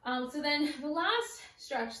 So then the last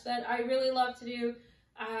stretch that I really love to do,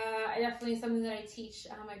 I definitely something that I teach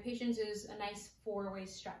my patients, is a nice four-way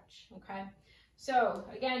stretch, okay? So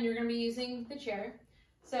again, you're gonna be using the chair.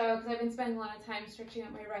 So, because I've been spending a lot of time stretching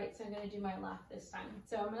out my right, so I'm gonna do my left this time.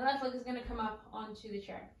 So my left leg is gonna come up onto the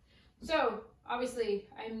chair. So obviously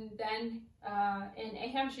I'm then in a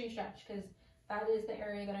hamstring stretch, because that is the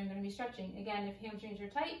area that I'm gonna be stretching. Again, if hamstrings are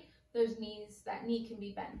tight, that knee can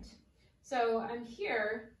be bent. So I'm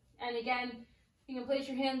here, and again, you can place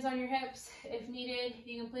your hands on your hips. If needed,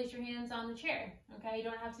 you can place your hands on the chair, okay? You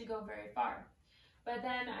don't have to go very far. But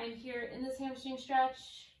then I'm here in this hamstring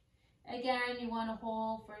stretch. Again, you want to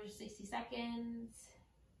hold for 60 seconds.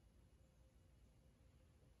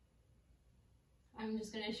 I'm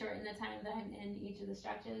just going to shorten the time that I'm in each of the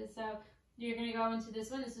stretches. So you're going to go into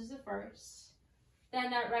this one. This is the first. Then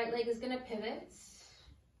that right leg is going to pivot.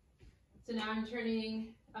 So now I'm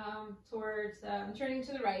turning I'm turning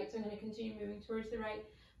to the right. So I'm going to continue moving towards the right.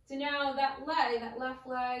 So now that leg, that left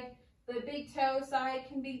leg, the big toe side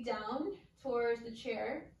can be down towards the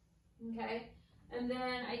chair. Okay. And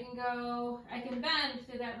then I can bend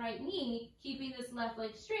through that right knee, keeping this left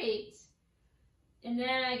leg straight. And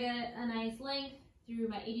then I get a nice length through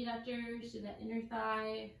my adductors to that inner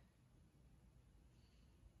thigh.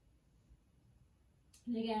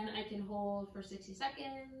 And again, I can hold for 60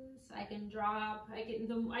 seconds. I can drop, I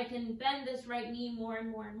can bend this right knee more and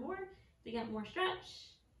more and more to get more stretch.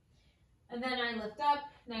 And then I lift up,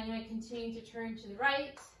 and I'm going to continue to turn to the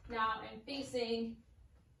right. Now I'm facing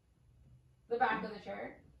the back of the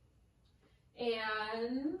chair,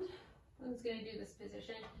 and I'm just going to do this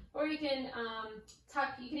position, or you can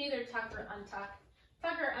you can either tuck or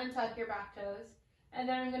untuck your back toes, and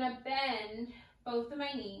then I'm going to bend both of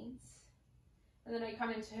my knees, and then I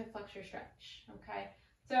come into hip flexor stretch. Okay,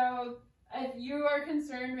 so if you are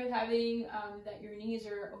concerned with having that your knees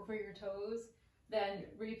are over your toes, then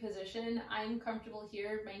reposition. I'm comfortable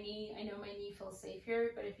here. I know my knee feels safe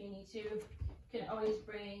here, but if you need to, you can always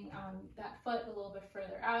bring that foot a little bit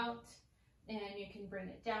further out, and you can bring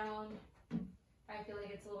it down. I feel like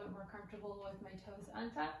it's a little bit more comfortable with my toes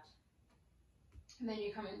untucked. And then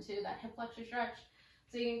you come into that hip flexor stretch.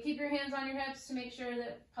 So you can keep your hands on your hips to make sure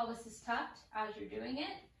that pelvis is tucked as you're doing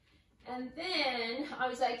it. And then,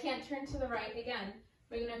 obviously I can't turn to the right again.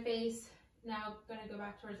 We're gonna go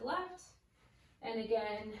back towards the left. And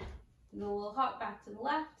again, do a little hop back to the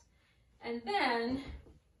left. And then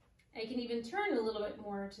I can even turn a little bit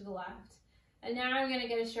more to the left. And now I'm going to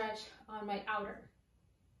get a stretch on my outer.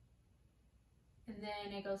 And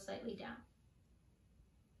then I go slightly down.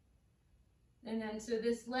 And then, so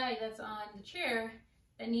this leg that's on the chair,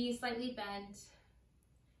 the knee is slightly bent.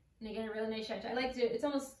 And I get a really nice stretch. I like to, it's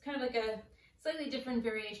almost kind of like a slightly different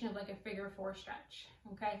variation of like a figure four stretch.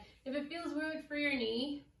 Okay. If it feels weird for your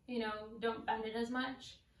knee, you know, don't bend it as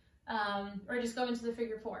much, or just go into the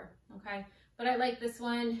figure four, okay? But I like this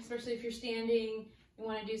one, especially if you're standing, you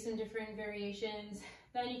want to do some different variations.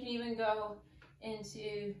 Then you can even go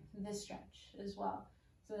into this stretch as well.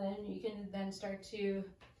 So then you can then start to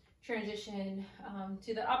transition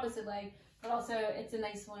to the opposite leg, but also it's a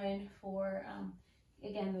nice one for,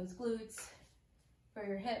 again, those glutes, for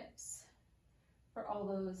your hips, for all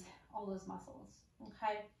those muscles,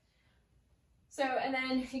 okay? So, and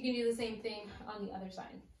then you can do the same thing on the other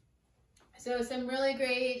side. So some really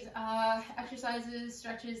great exercises,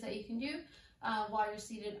 stretches that you can do while you're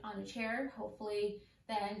seated on a chair. Hopefully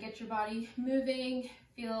then get your body moving,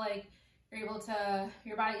 feel like you're able to,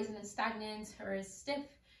 your body isn't as stagnant or as stiff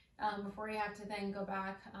before you have to then go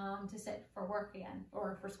back to sit for work again,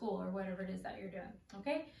 or for school, or whatever it is that you're doing,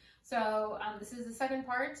 okay? So this is the second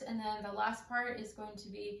part, and then the last part is going to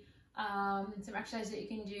be some exercises that you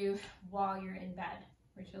can do while you're in bed,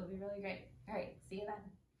 which will be really great. All right, see you then.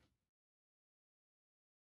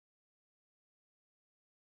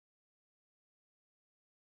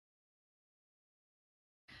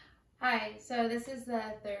 Hi, so this is the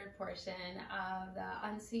third portion of the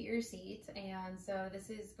Unseat Your Seat, and so this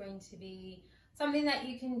is going to be something that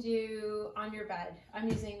you can do on your bed. I'm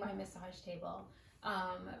using my massage table,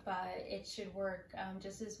 but it should work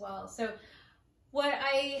just as well. So what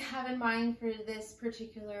I have in mind for this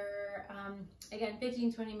particular, again,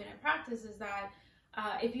 15-20 minute practice is that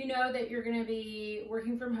if you know that you're going to be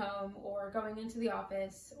working from home or going into the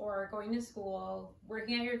office or going to school,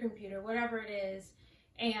 working at your computer, whatever it is,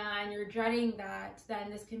 and you're dreading that, then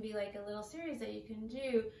this can be like a little series that you can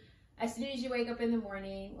do as soon as you wake up in the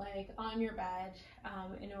morning, like on your bed,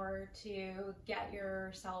 in order to get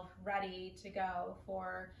yourself ready to go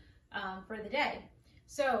for the day.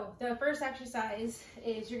 So the first exercise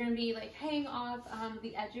is you're going to be like hanging off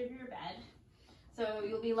the edge of your bed. So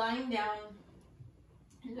you'll be lying down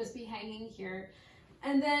and just be hanging here.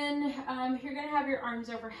 And then you're going to have your arms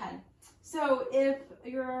overhead. So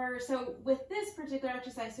with this particular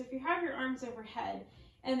exercise, so if you have your arms overhead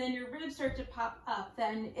and then your ribs start to pop up,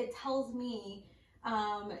 then it tells me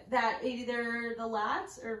that either the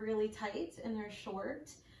lats are really tight and they're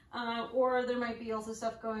short, or there might be also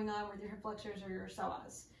stuff going on with your hip flexors or your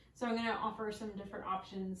psoas. So I'm going to offer some different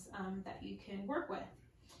options that you can work with.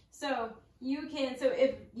 So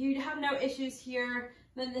if you have no issues here,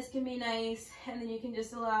 then this can be nice, and then you can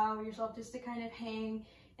just allow yourself just to kind of hang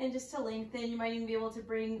and just to lengthen. You might even be able to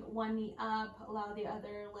bring one knee up, allow the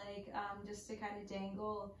other leg just to kind of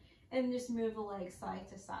dangle, and just move the leg side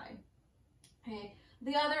to side. Okay.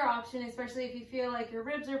 The other option, especially if you feel like your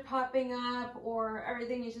ribs are popping up or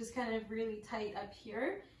everything is just kind of really tight up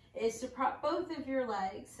here, is to prop both of your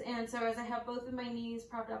legs. And so as I have both of my knees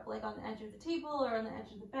propped up like on the edge of the table or on the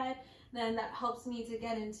edge of the bed, then that helps me to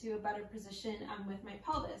get into a better position with my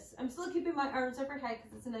pelvis. I'm still keeping my arms overhead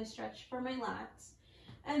because it's a nice stretch for my lats.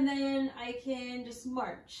 And then I can just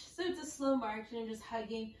march. So it's a slow march, and I'm just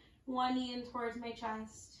hugging one knee in towards my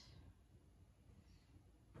chest.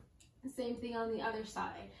 Same thing on the other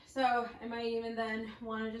side. So I might even then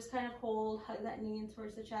want to just kind of hug that knee in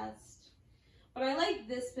towards the chest. But I like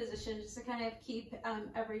this position just to kind of keep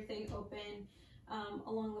everything open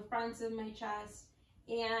along the fronts of my chest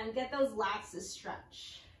and get those lats to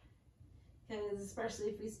stretch. Because especially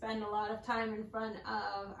if we spend a lot of time in front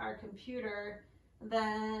of our computer,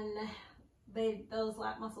 then those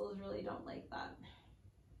lat muscles really don't like that.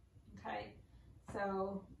 Okay,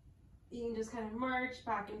 so you can just kind of march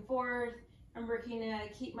back and forth. I'm working to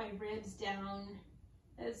keep my ribs down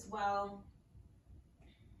as well.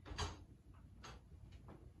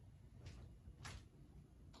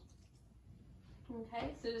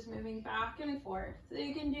 Okay, so just moving back and forth. So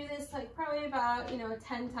you can do this like probably about,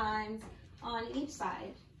 10 times on each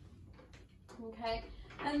side. Okay,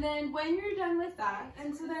 and then when you're done with that,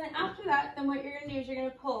 and so then after that, then what you're gonna do is you're gonna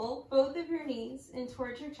pull both of your knees in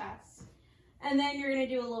towards your chest. And then you're going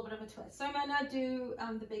to do a little bit of a twist. So I might not do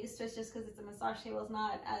the biggest twist just because it's a massage table. It's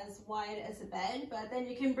not as wide as a bed. But then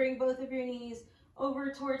you can bring both of your knees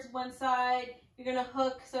over towards one side. You're going to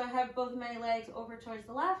hook. So I have both of my legs over towards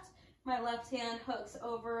the left. My left hand hooks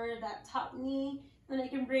over that top knee. Then I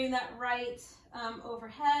can bring that right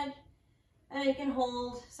overhead. And I can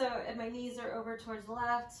hold. So if my knees are over towards the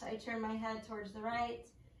left, I turn my head towards the right.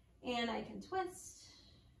 And I can twist.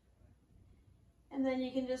 And then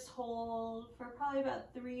you can just hold for probably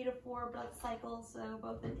about 3 to 4 breath cycles. So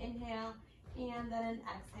both an inhale and then an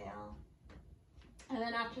exhale. And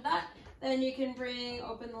then after that, then you can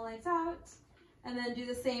open the legs out and then do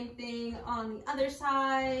the same thing on the other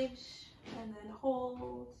side and then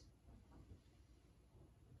hold.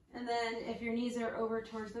 And then if your knees are over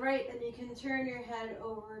towards the right, then you can turn your head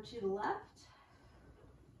over to the left.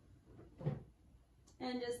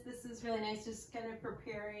 And this is really nice, just kind of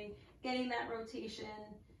preparing, getting that rotation,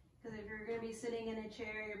 because if you're going to be sitting in a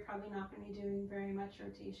chair, you're probably not going to be doing very much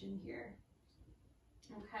rotation here.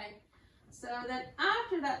 Okay, so then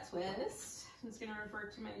after that twist, I'm just going to refer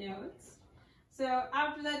to my notes. So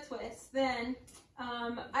after that twist, then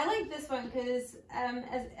I like this one because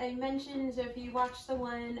as I mentioned, if you watch the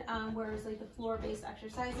one where it's like the floor-based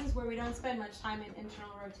exercises where we don't spend much time in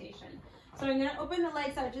internal rotation. So I'm going to open the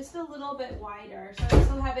legs out just a little bit wider. So I'm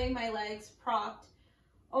still having my legs propped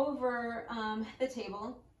over the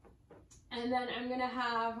table. And then I'm going to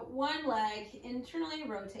have one leg internally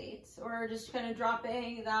rotate, or just kind of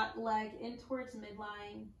dropping that leg in towards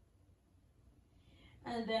midline.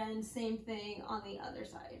 And then same thing on the other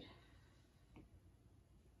side.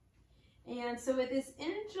 And so with this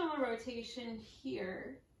internal rotation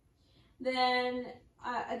here, then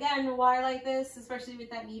again, why I like this, especially with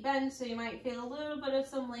that knee bend, so you might feel a little bit of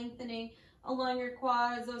some lengthening along your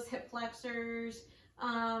quads, those hip flexors,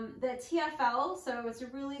 the TFL, so it's a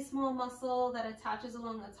really small muscle that attaches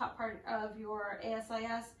along the top part of your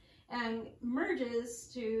ASIS and merges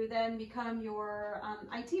to then become your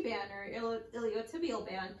IT band or iliotibial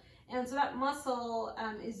band. And so that muscle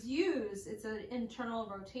is used, it's an internal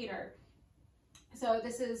rotator. So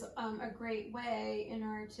this is a great way in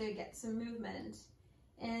order to get some movement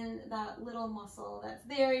in that little muscle that's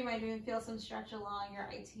there. You might even feel some stretch along your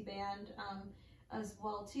IT band as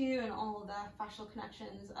well too, and all of the fascial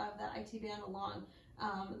connections of that IT band along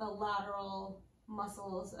the lateral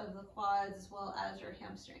muscles of the quads as well as your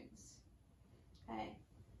hamstrings. Okay.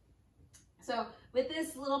 So with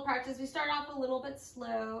this little practice, we start off a little bit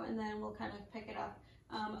slow and then we'll kind of pick it up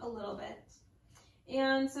a little bit.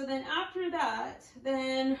 And so then after that,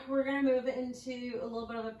 then we're going to move into a little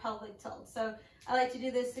bit of a pelvic tilt. So I like to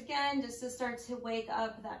do this again just to start to wake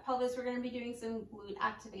up that pelvis. We're going to be doing some glute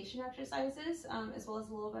activation exercises as well as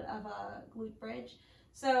a little bit of a glute bridge.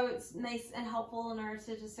 So it's nice and helpful in order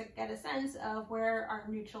to just get a sense of where our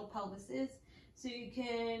neutral pelvis is. So you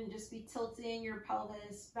can just be tilting your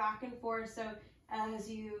pelvis back and forth. So as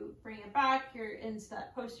you bring it back, you're into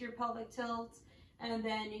that posterior pelvic tilt. And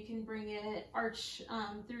then you can bring it arch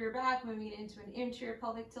through your back, moving it into an anterior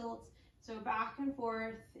pelvic tilt. So back and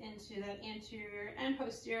forth into that anterior and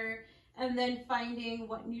posterior, and then finding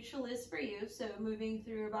what neutral is for you. So moving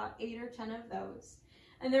through about 8 or 10 of those.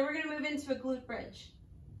 And then we're going to move into a glute bridge.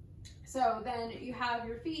 So then you have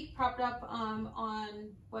your feet propped up on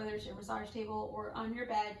whether it's your massage table or on your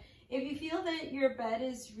bed. If you feel that your bed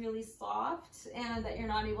is really soft and that you're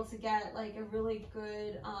not able to get like a really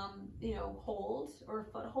good, hold or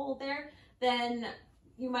foothold there, then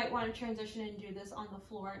you might want to transition and do this on the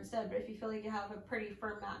floor instead. But if you feel like you have a pretty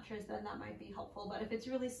firm mattress, then that might be helpful. But if it's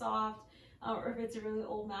really soft or if it's a really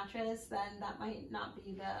old mattress, then that might not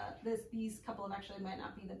be these couple of actually might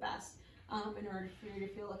not be the best in order for you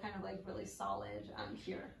to feel kind of like really solid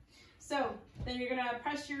here. So then you're going to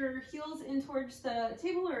press your heels in towards the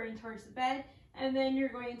table or in towards the bed, and then you're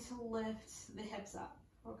going to lift the hips up,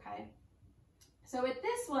 okay? So with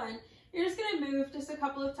this one, you're just going to move just a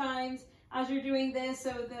couple of times as you're doing this.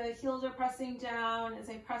 So the heels are pressing down. As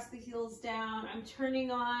I press the heels down, I'm turning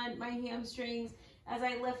on my hamstrings. As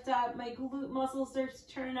I lift up, my glute muscles start to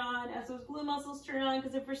turn on. As those glute muscles turn on,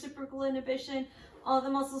 because of reciprocal inhibition, all the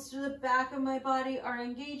muscles to the back of my body are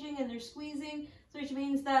engaging and they're squeezing, so which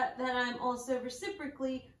means that then I'm also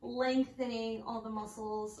reciprocally lengthening all the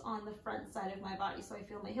muscles on the front side of my body. So I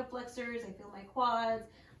feel my hip flexors, I feel my quads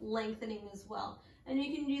lengthening as well. And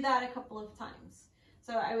you can do that a couple of times.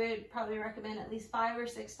 So I would probably recommend at least 5 or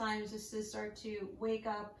 6 times just to start to wake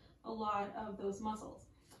up a lot of those muscles.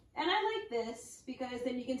 And I like this because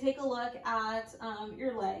then you can take a look at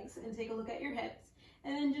your legs and take a look at your hips,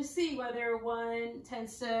 and then just see whether one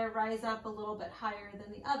tends to rise up a little bit higher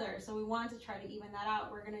than the other. So we want to try to even that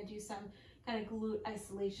out. We're going to do some kind of glute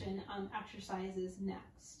isolation exercises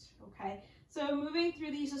next, okay? So moving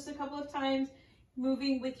through these just a couple of times,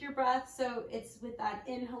 moving with your breath. So it's with that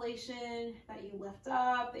inhalation that you lift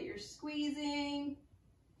up, that you're squeezing,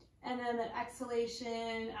 and then that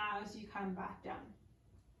exhalation as you come back down,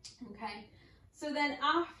 okay? So then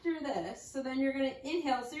after this, so then you're going to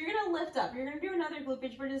inhale. So you're going to lift up. You're going to do another glute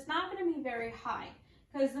bridge, but it's not going to be very high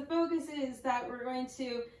because the focus is that we're going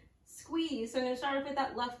to squeeze. So I'm going to start off with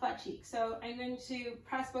that left butt cheek. So I'm going to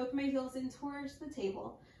press both my heels in towards the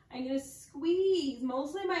table. I'm going to squeeze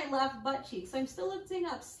mostly my left butt cheek. So I'm still lifting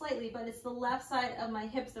up slightly, but it's the left side of my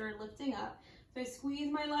hips that are lifting up. So I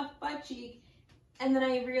squeeze my left butt cheek, and then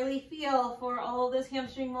I really feel for all of those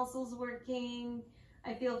hamstring muscles working.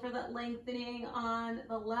 I feel for that lengthening on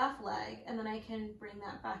the left leg, and then I can bring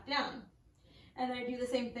that back down. And then I do the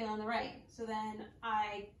same thing on the right. So then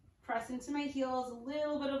I press into my heels, a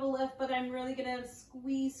little bit of a lift, but I'm really gonna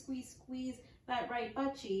squeeze, squeeze, squeeze that right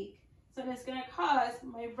butt cheek. So it's gonna cause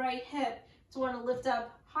my right hip to wanna lift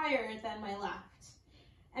up higher than my left.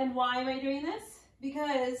 And why am I doing this?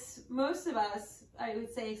 Because most of us, I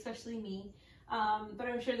would say, especially me, but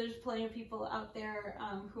I'm sure there's plenty of people out there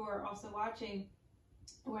who are also watching,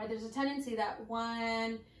 where there's a tendency that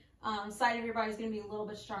one side of your body is going to be a little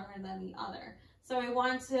bit stronger than the other. So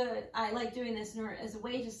I like doing this as a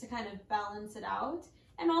way just to kind of balance it out.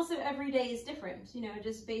 And also every day is different,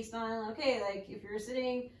 just based on, okay, like if you're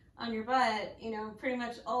sitting on your butt, pretty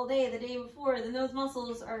much all day the day before, then those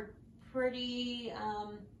muscles are pretty,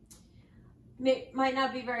 might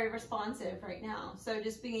not be very responsive right now. So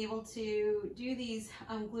just being able to do these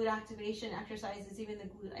glute activation exercises, even the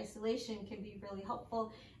glute isolation, can be really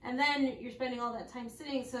helpful. And then you're spending all that time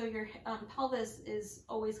sitting, so your pelvis is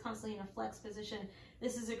always constantly in a flex position.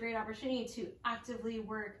 This is a great opportunity to actively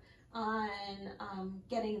work on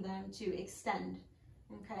getting them to extend.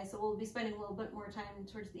 Okay, so we'll be spending a little bit more time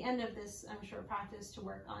towards the end of this, I'm sure, practice to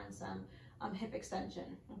work on some hip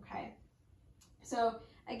extension. Okay, so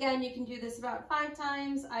again, you can do this about 5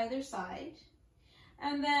 times either side.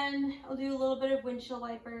 And then I'll do a little bit of windshield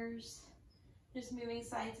wipers. Just moving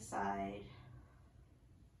side to side.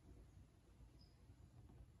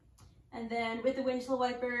 And then with the windshield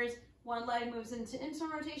wipers, one leg moves into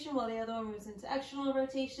internal rotation while the other one moves into external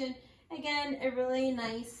rotation. Again, a really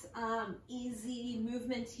nice, easy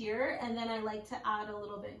movement here. And then I like to add a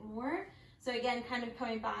little bit more. So again, kind of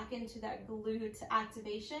coming back into that glute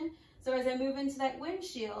activation. So as I move into that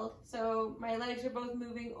windshield, so my legs are both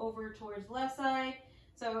moving over towards the left side.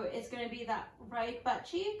 So it's going to be that right butt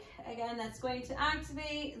cheek. Again, that's going to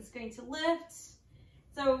activate, it's going to lift.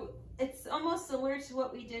 So it's almost similar to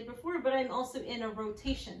what we did before, but I'm also in a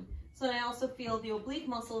rotation. So I also feel the oblique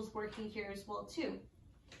muscles working here as well too.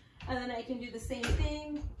 And then I can do the same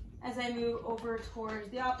thing as I move over towards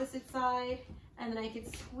the opposite side. And then I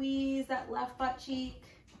can squeeze that left butt cheek.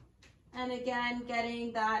 And again,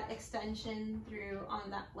 getting that extension through on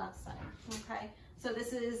that left side, okay? So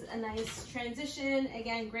this is a nice transition.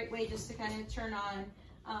 Again, great way just to kind of turn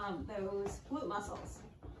on those glute muscles.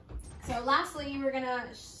 So lastly, we're gonna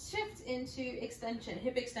shift into extension,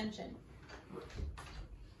 hip extension.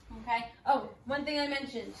 Okay, oh, one thing I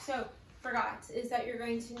mentioned, so forgot, is that you're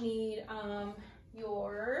going to need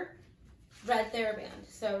your red TheraBand.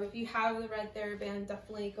 So if you have the red TheraBand,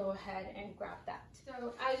 definitely go ahead and grab that.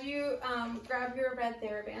 So as you grab your red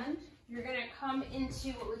TheraBand, you're gonna come into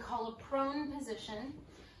what we call a prone position.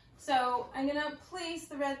 So I'm gonna place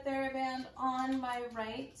the red TheraBand on my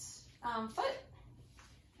right foot,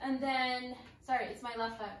 and then, sorry, it's my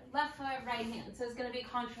left foot, right hand. So it's gonna be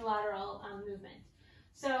contralateral movement.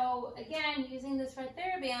 So again, using this red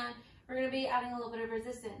TheraBand, we're gonna be adding a little bit of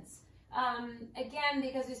resistance. Again,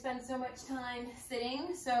 because we spend so much time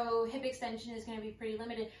sitting, so hip extension is gonna be pretty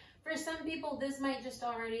limited. For some people, this might just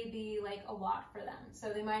already be like a lot for them.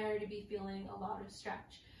 So they might already be feeling a lot of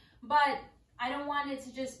stretch. But I don't want it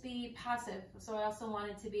to just be passive. So I also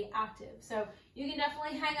want it to be active. So you can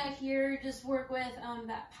definitely hang out here, just work with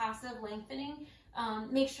that passive lengthening.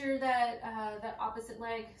 Make sure that that opposite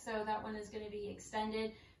leg, so that one is going to be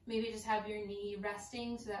extended. Maybe just have your knee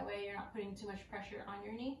resting, so that way you're not putting too much pressure on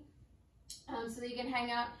your knee. So that you can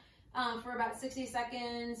hang out for about 60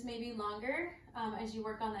 seconds, maybe longer, as you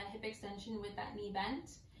work on that hip extension with that knee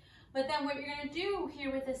bent. But then what you're going to do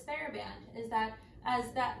here with this TheraBand is that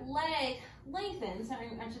as that leg lengthens, so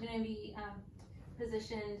I'm actually going to be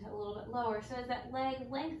positioned a little bit lower, so as that leg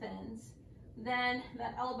lengthens, then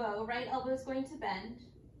that elbow, right elbow is going to bend,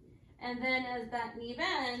 and then as that knee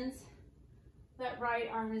bends, that right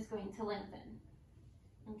arm is going to lengthen.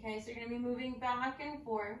 Okay, so you're going to be moving back and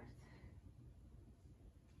forth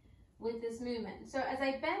with this movement. So as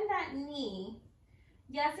I bend that knee,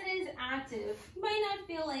 yes, it is active. You might not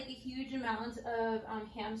feel like a huge amount of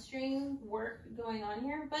hamstring work going on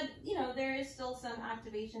here, but you know, there is still some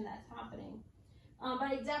activation that's happening. But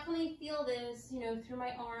I definitely feel this, you know, through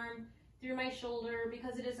my arm, through my shoulder,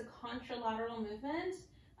 because it is a contralateral movement.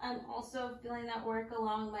 I'm also feeling that work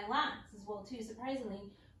along my lats as well too, surprisingly,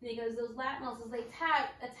 because those lat muscles, they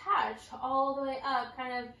attach all the way up,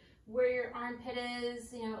 kind of where your armpit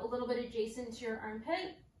is, you know, a little bit adjacent to your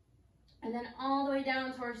armpit, and then all the way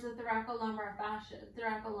down towards the thoracolumbar fascia,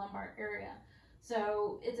 thoracolumbar area.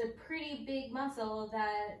 So it's a pretty big muscle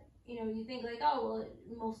that, you know, you think like, oh, well,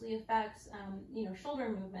 it mostly affects, you know, shoulder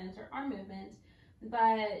movement or arm movement,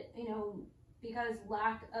 but, you know, because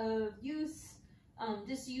lack of use,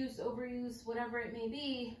 disuse, overuse, whatever it may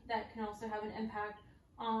be, that can also have an impact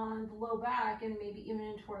on the low back and maybe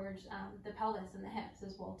even towards the pelvis and the hips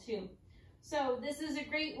as well too. So this is a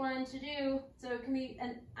great one to do. So it can be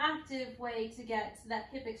an active way to get to that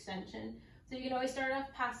hip extension. So you can always start off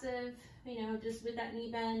passive, you know, just with that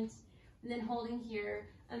knee bend, and then holding here,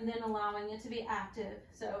 and then allowing it to be active.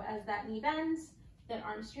 So as that knee bends, that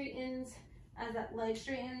arm straightens, as that leg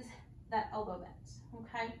straightens, that elbow bends,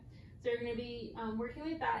 okay? So you're gonna be working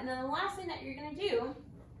with that. And then the last thing that you're gonna do,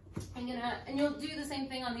 and you'll do the same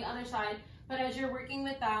thing on the other side, but as you're working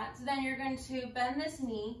with that, so then you're going to bend this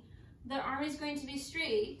knee, the arm is going to be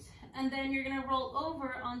straight, and then you're gonna roll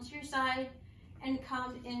over onto your side and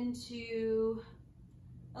come into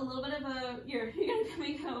a little bit of a, you're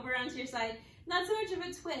gonna come over onto your side, not so much of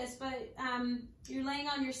a twist, but you're laying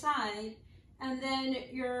on your side, and then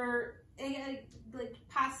you're like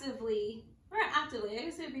passively, or actively, I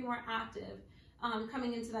guess it would be more active,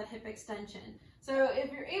 coming into that hip extension. So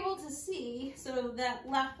if you're able to see, so that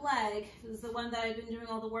left leg is the one that I've been doing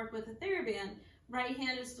all the work with the TheraBand, right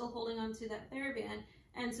hand is still holding onto that TheraBand,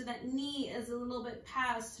 and so that knee is a little bit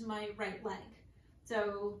past my right leg.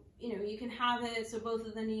 So, you know, you can have it so both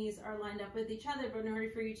of the knees are lined up with each other, but in order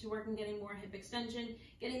for you to work on getting more hip extension,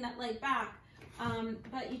 getting that leg back,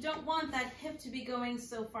 but you don't want that hip to be going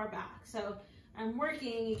so far back. So I'm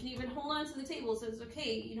working, you can even hold on to the table, so it's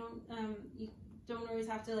okay. You don't always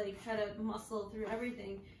have to like try to muscle through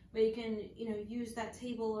everything, but you can, use that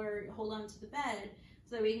table or hold on to the bed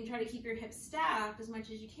so that way you can try to keep your hips stacked as much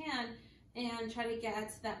as you can and try to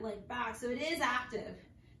get that leg back. So it is active,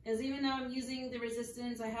 because even though I'm using the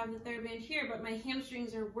resistance, I have the TheraBand here, but my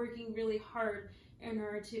hamstrings are working really hard in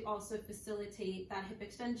order to also facilitate that hip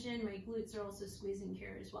extension. My glutes are also squeezing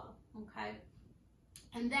here as well, okay?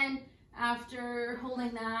 And then after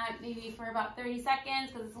holding that maybe for about 30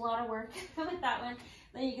 seconds, because it's a lot of work with that one,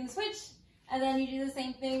 then you can switch, and then you do the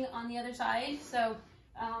same thing on the other side. So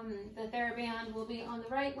the TheraBand will be on the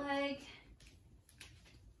right leg,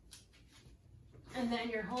 and then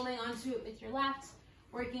you're holding onto it with your left,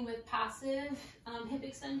 working with passive hip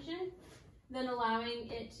extension, then allowing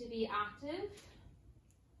it to be active.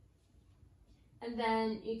 And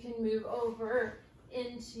then you can move over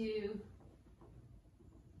into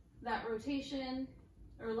that rotation,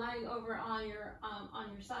 or lying over on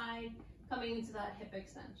your side, coming into that hip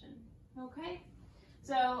extension. Okay,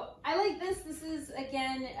 so I like this. This is,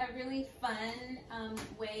 again, a really fun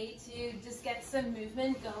way to just get some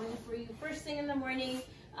movement going for you first thing in the morning,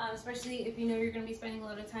 especially if you know you're going to be spending a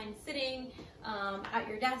lot of time sitting at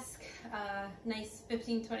your desk. Nice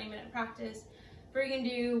 15-20 minute practice. What you can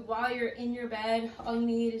do while you're in your bed. All you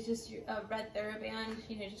need is just a red TheraBand,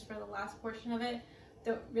 just for the last portion of it.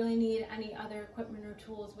 Don't really need any other equipment or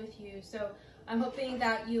tools with you. So I'm hoping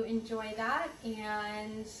that you enjoy that,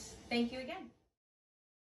 and thank you again.